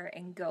sit there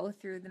and go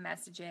through the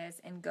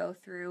messages and go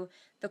through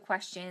the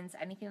questions,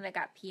 anything that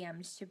got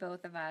PM'd to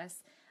both of us.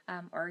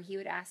 Or he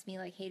would ask me,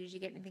 like, hey, did you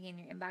get anything in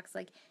your inbox?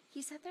 Like,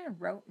 he sat there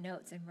and wrote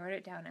notes and wrote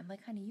it down. I'm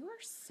like, honey, you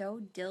are so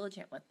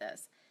diligent with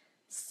this.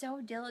 So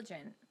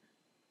diligent.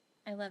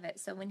 I love it.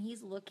 So when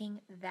he's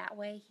looking that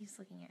way, he's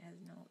looking at his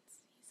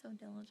notes. He's so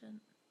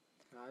diligent.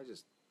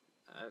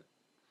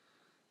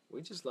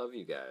 We just love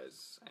you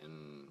guys.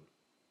 And,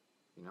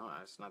 you know,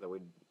 it's not that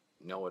we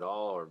know it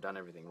all or done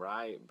everything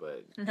right,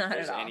 but if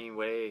there's any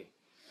way,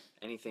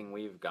 anything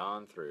we've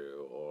gone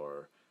through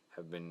or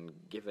have been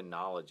given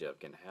knowledge of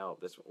can help.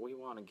 That's what we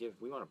want to give.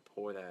 We want to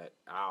pour that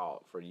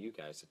out for you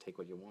guys to take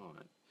what you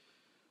want.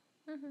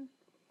 Mm-hmm.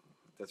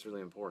 That's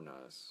really important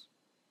to us.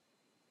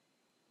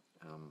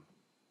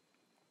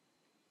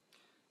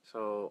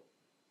 So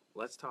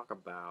let's talk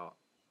about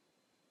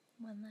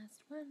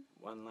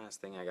one last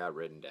thing I got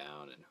written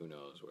down, and who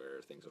knows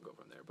where things will go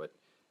from there. But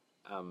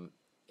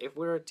if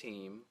we're a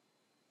team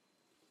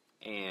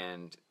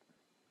and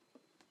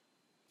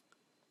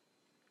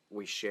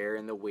we share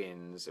in the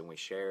wins and we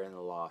share in the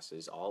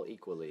losses all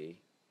equally,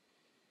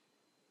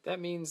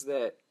 that means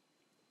that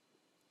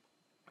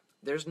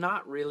there's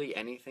not really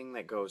anything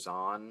that goes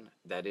on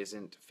that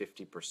isn't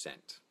 50%.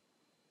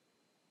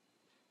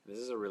 This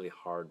is a really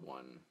hard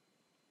one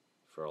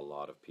for a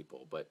lot of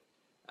people, but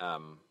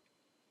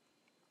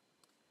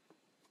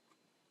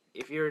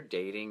if you're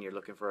dating, you're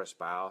looking for a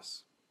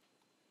spouse,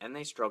 and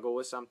they struggle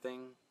with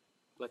something,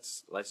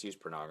 let's use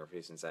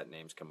pornography since that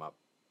name's come up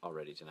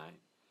already tonight.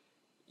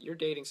 You're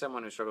dating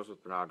someone who struggles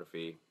with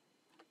pornography.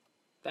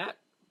 That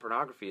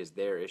pornography is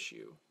their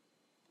issue.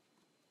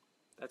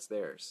 That's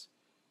theirs.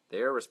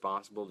 They're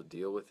responsible to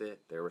deal with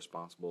it. They're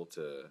responsible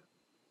to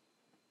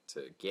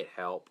get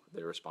help.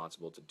 They're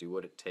responsible to do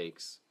what it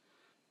takes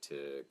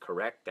to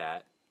correct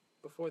that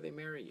before they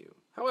marry you.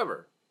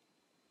 However,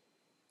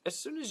 as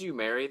soon as you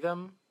marry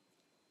them,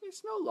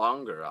 it's no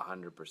longer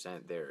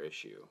 100% their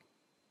issue.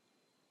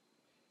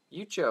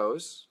 You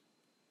chose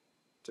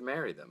to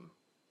marry them.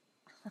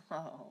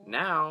 Oh.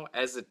 Now,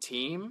 as a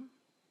team,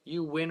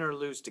 you win or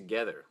lose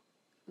together.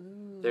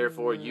 Ooh.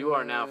 Therefore, you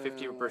are now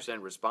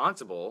 50%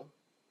 responsible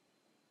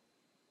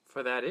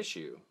for that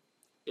issue.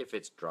 If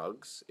it's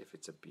drugs, if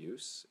it's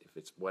abuse, if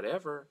it's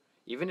whatever,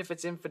 even if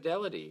it's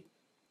infidelity,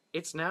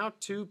 it's now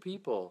two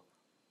people,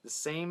 the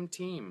same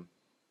team.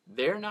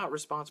 They're not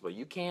responsible.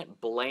 You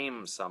can't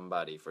blame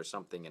somebody for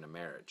something in a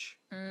marriage.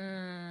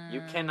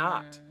 You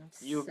cannot.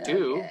 You so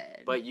do,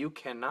 good. but you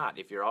cannot.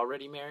 If you're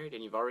already married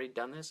and you've already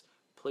done this,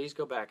 please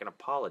go back and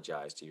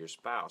apologize to your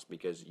spouse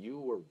because you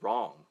were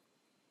wrong.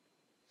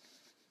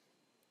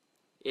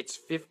 It's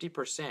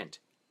 50%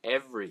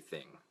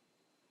 everything.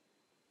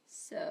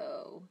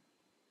 So...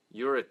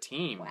 You're a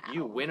team. Wow.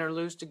 You win or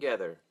lose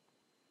together.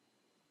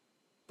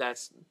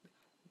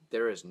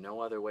 There is no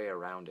other way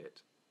around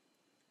it.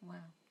 Wow.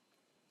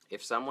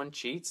 If someone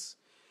cheats,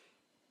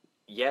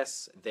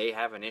 yes, they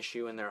have an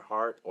issue in their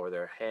heart or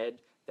their head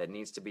that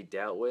needs to be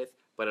dealt with,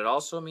 but it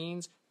also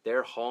means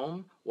their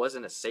home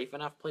wasn't a safe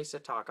enough place to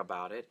talk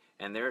about it,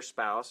 and their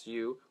spouse,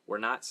 you, were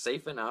not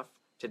safe enough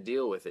to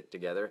deal with it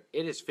together.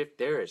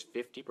 There is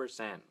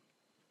 50%.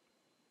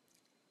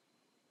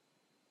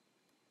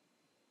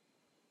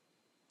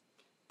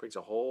 Brings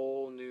a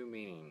whole new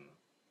meaning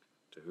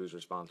to who's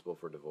responsible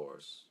for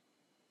divorce.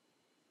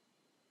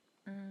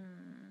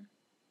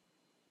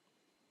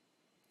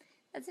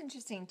 That's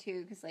interesting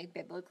too, because like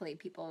biblically,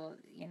 people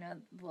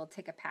will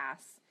take a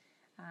pass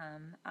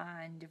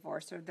on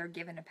divorce, or they're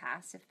given a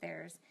pass if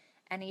there's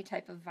any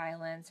type of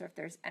violence or if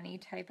there's any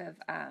type of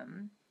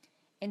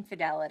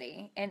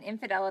infidelity. And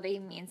infidelity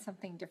means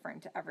something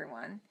different to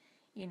everyone.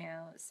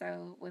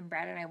 So when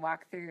Brad and I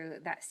walked through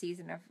that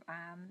season of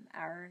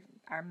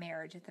our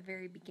marriage at the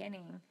very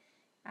beginning,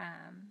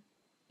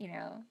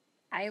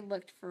 I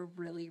looked for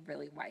really,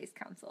 really wise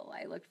counsel.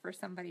 I looked for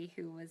somebody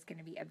who was going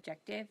to be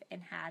objective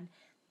and had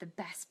the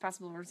best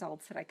possible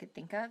results that I could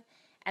think of.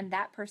 And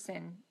that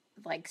person,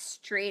 like,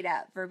 straight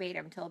up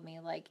verbatim told me,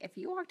 like, if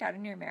you walked out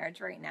in your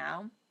marriage right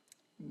now,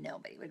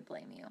 nobody would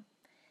blame you.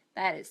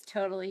 That is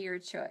totally your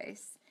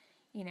choice,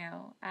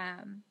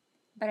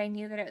 But I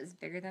knew that it was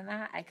bigger than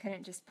that. I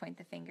couldn't just point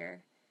the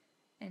finger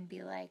and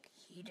be like,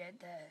 he did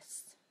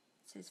this.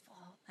 It's his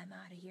fault. I'm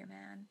out of here,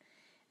 man.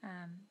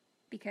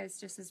 Because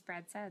just as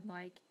Brad said,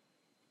 like,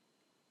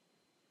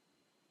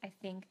 I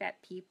think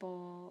that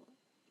people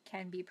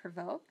can be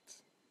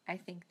provoked. I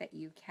think that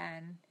you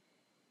can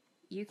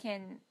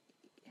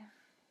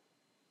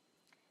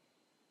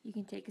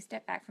take a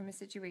step back from a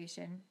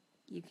situation.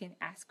 You can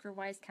ask for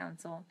wise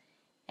counsel,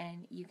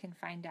 and you can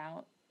find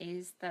out,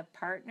 is the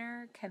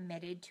partner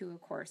committed to a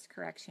course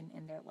correction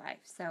in their life?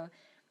 So,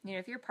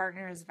 if your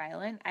partner is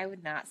violent, I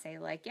would not say,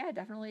 like, yeah,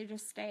 definitely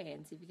just stay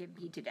and see if you get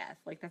beat to death.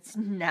 Like, that's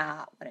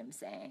not what I'm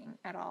saying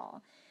at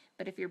all.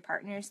 But if your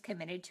partner is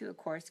committed to a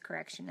course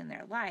correction in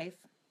their life,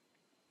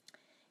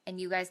 and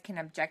you guys can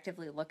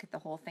objectively look at the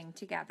whole thing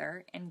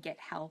together and get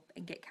help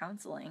and get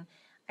counseling,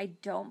 I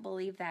don't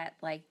believe that,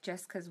 like,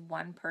 just because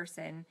one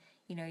person,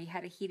 you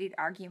had a heated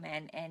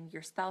argument and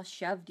your spouse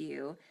shoved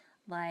you,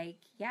 like,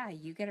 yeah,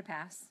 you get a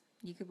pass.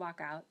 You could walk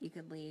out. You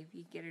could leave.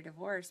 You could get a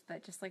divorce.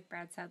 But just like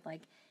Brad said,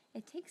 like,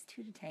 it takes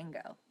two to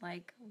tango.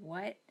 Like,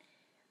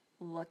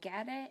 look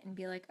at it and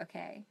be like,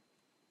 okay,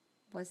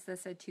 was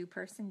this a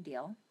two-person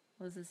deal?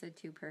 Was this a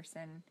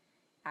two-person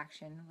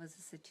action? Was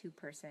this a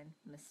two-person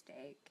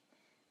mistake?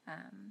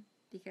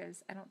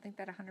 Because I don't think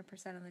that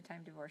 100% of the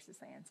time divorce is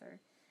the answer.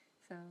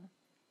 So,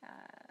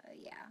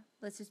 yeah,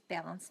 let's just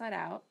balance that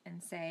out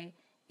and say,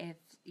 if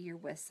you're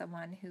with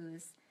someone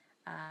who's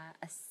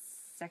a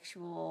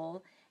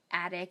sexual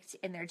addict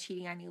and they're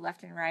cheating on you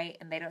left and right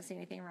and they don't see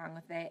anything wrong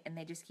with it and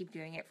they just keep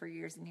doing it for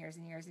years and years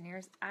and years and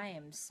years, I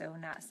am so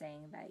not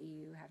saying that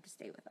you have to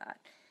stay with that.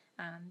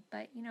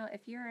 But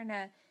if you're in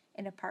a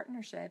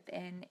partnership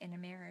and in a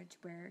marriage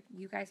where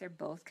you guys are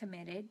both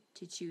committed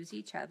to choose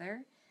each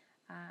other,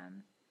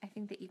 I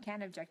think that you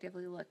can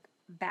objectively look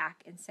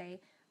back and say,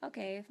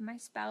 okay, if my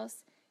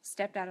spouse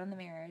stepped out on the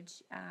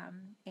marriage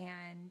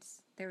and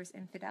there was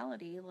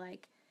infidelity,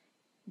 like,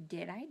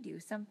 did I do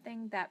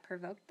something that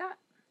provoked that?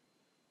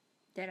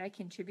 Did I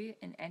contribute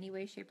in any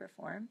way, shape, or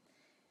form?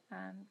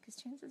 Because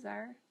chances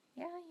are,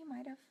 yeah, you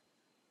might have.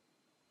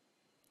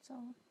 So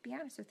be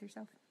honest with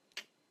yourself.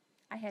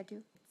 I had to.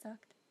 It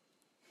sucked.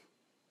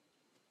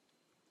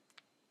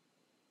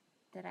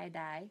 Did I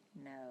die?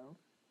 No.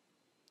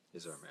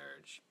 Is our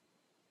marriage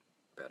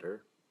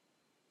better?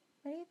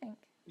 What do you think?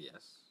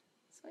 Yes.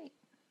 Sweet.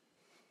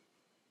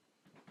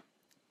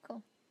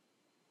 Cool.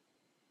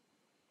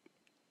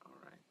 All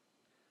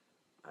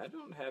right. I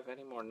don't have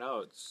any more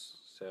notes,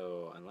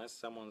 so unless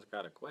someone's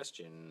got a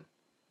question,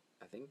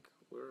 I think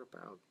we're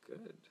about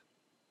good.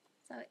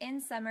 So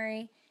in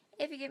summary,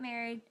 if you get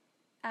married,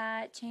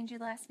 change your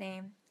last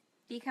name,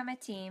 become a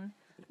team,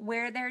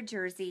 wear their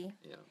jersey,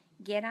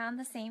 get on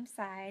the same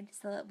side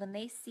so that when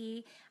they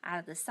see out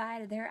of the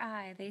side of their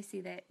eye, they see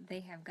that they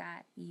have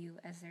got you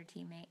as their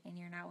teammate and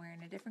you're not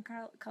wearing a different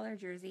color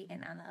jersey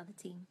and on the other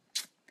team.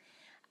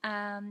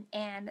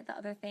 And the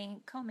other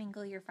thing,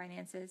 commingle your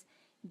finances,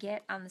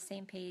 get on the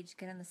same page,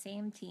 get on the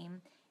same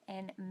team,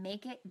 and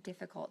make it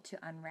difficult to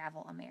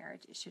unravel a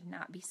marriage. It should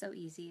not be so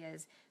easy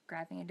as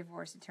grabbing a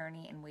divorce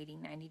attorney and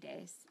waiting 90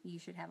 days. You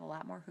should have a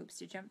lot more hoops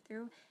to jump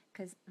through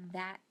because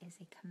that is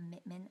a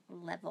commitment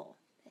level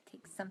that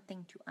takes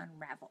something to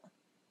unravel.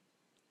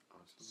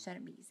 Awesome.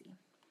 Shouldn't be easy.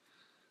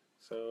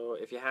 So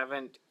if you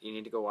haven't, you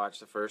need to go watch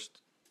the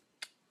first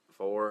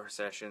 4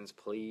 sessions,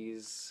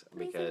 please,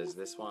 because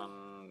this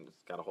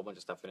one's got a whole bunch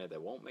of stuff in it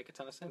that won't make a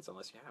ton of sense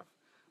unless you have.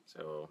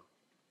 So,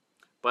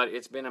 but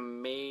it's been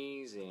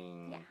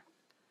amazing. Yeah.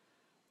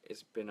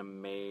 It's been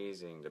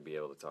amazing to be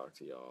able to talk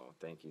to y'all.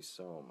 Thank you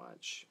so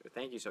much.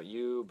 Thank you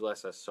you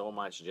bless us so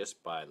much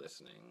just by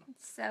listening.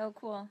 It's so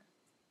cool.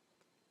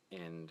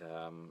 And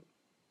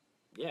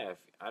yeah,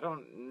 I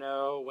don't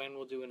know when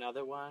we'll do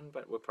another one,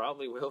 but we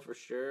probably will for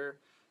sure.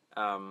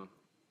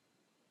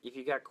 If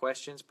you got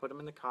questions, put them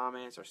in the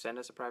comments or send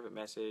us a private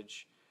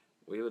message.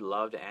 We would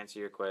love to answer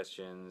your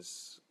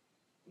questions.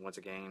 Once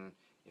again,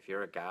 if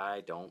you're a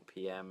guy, don't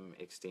PM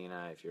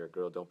Xtina. If you're a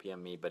girl, don't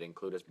PM me, but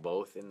include us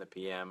both in the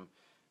PM.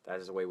 That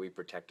is the way we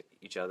protect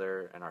each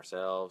other and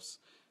ourselves.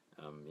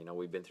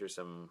 We've been through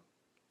some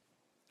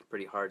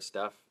pretty hard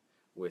stuff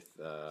with,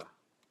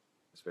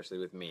 especially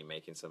with me,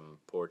 making some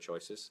poor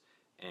choices.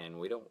 And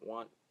we don't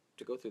want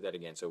to go through that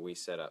again, so we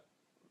set up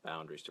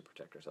boundaries to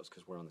protect ourselves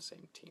because we're on the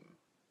same team.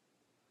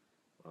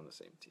 We're on the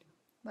same team.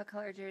 What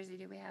color jersey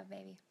do we have,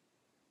 baby?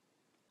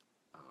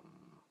 I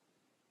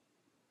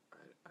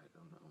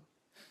don't know.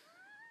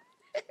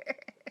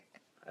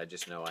 I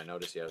just know I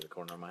noticed you out of the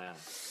corner of my eye.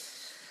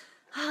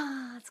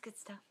 That's good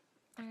stuff.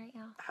 All right,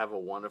 y'all. Have a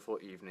wonderful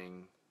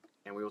evening,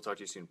 and we will talk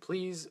to you soon.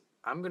 Please,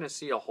 I'm going to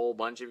see a whole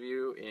bunch of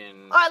you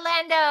in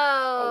Orlando!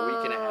 A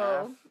week and a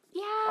half.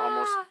 Yeah!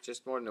 Almost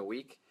just more than a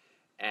week.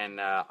 And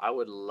I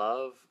would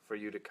love for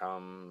you to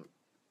come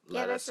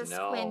let us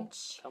know.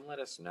 Squinch. Come let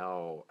us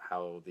know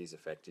how these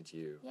affected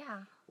you.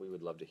 Yeah. We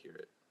would love to hear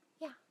it.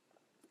 Yeah.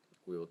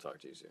 We will talk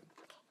to you soon.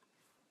 Okay.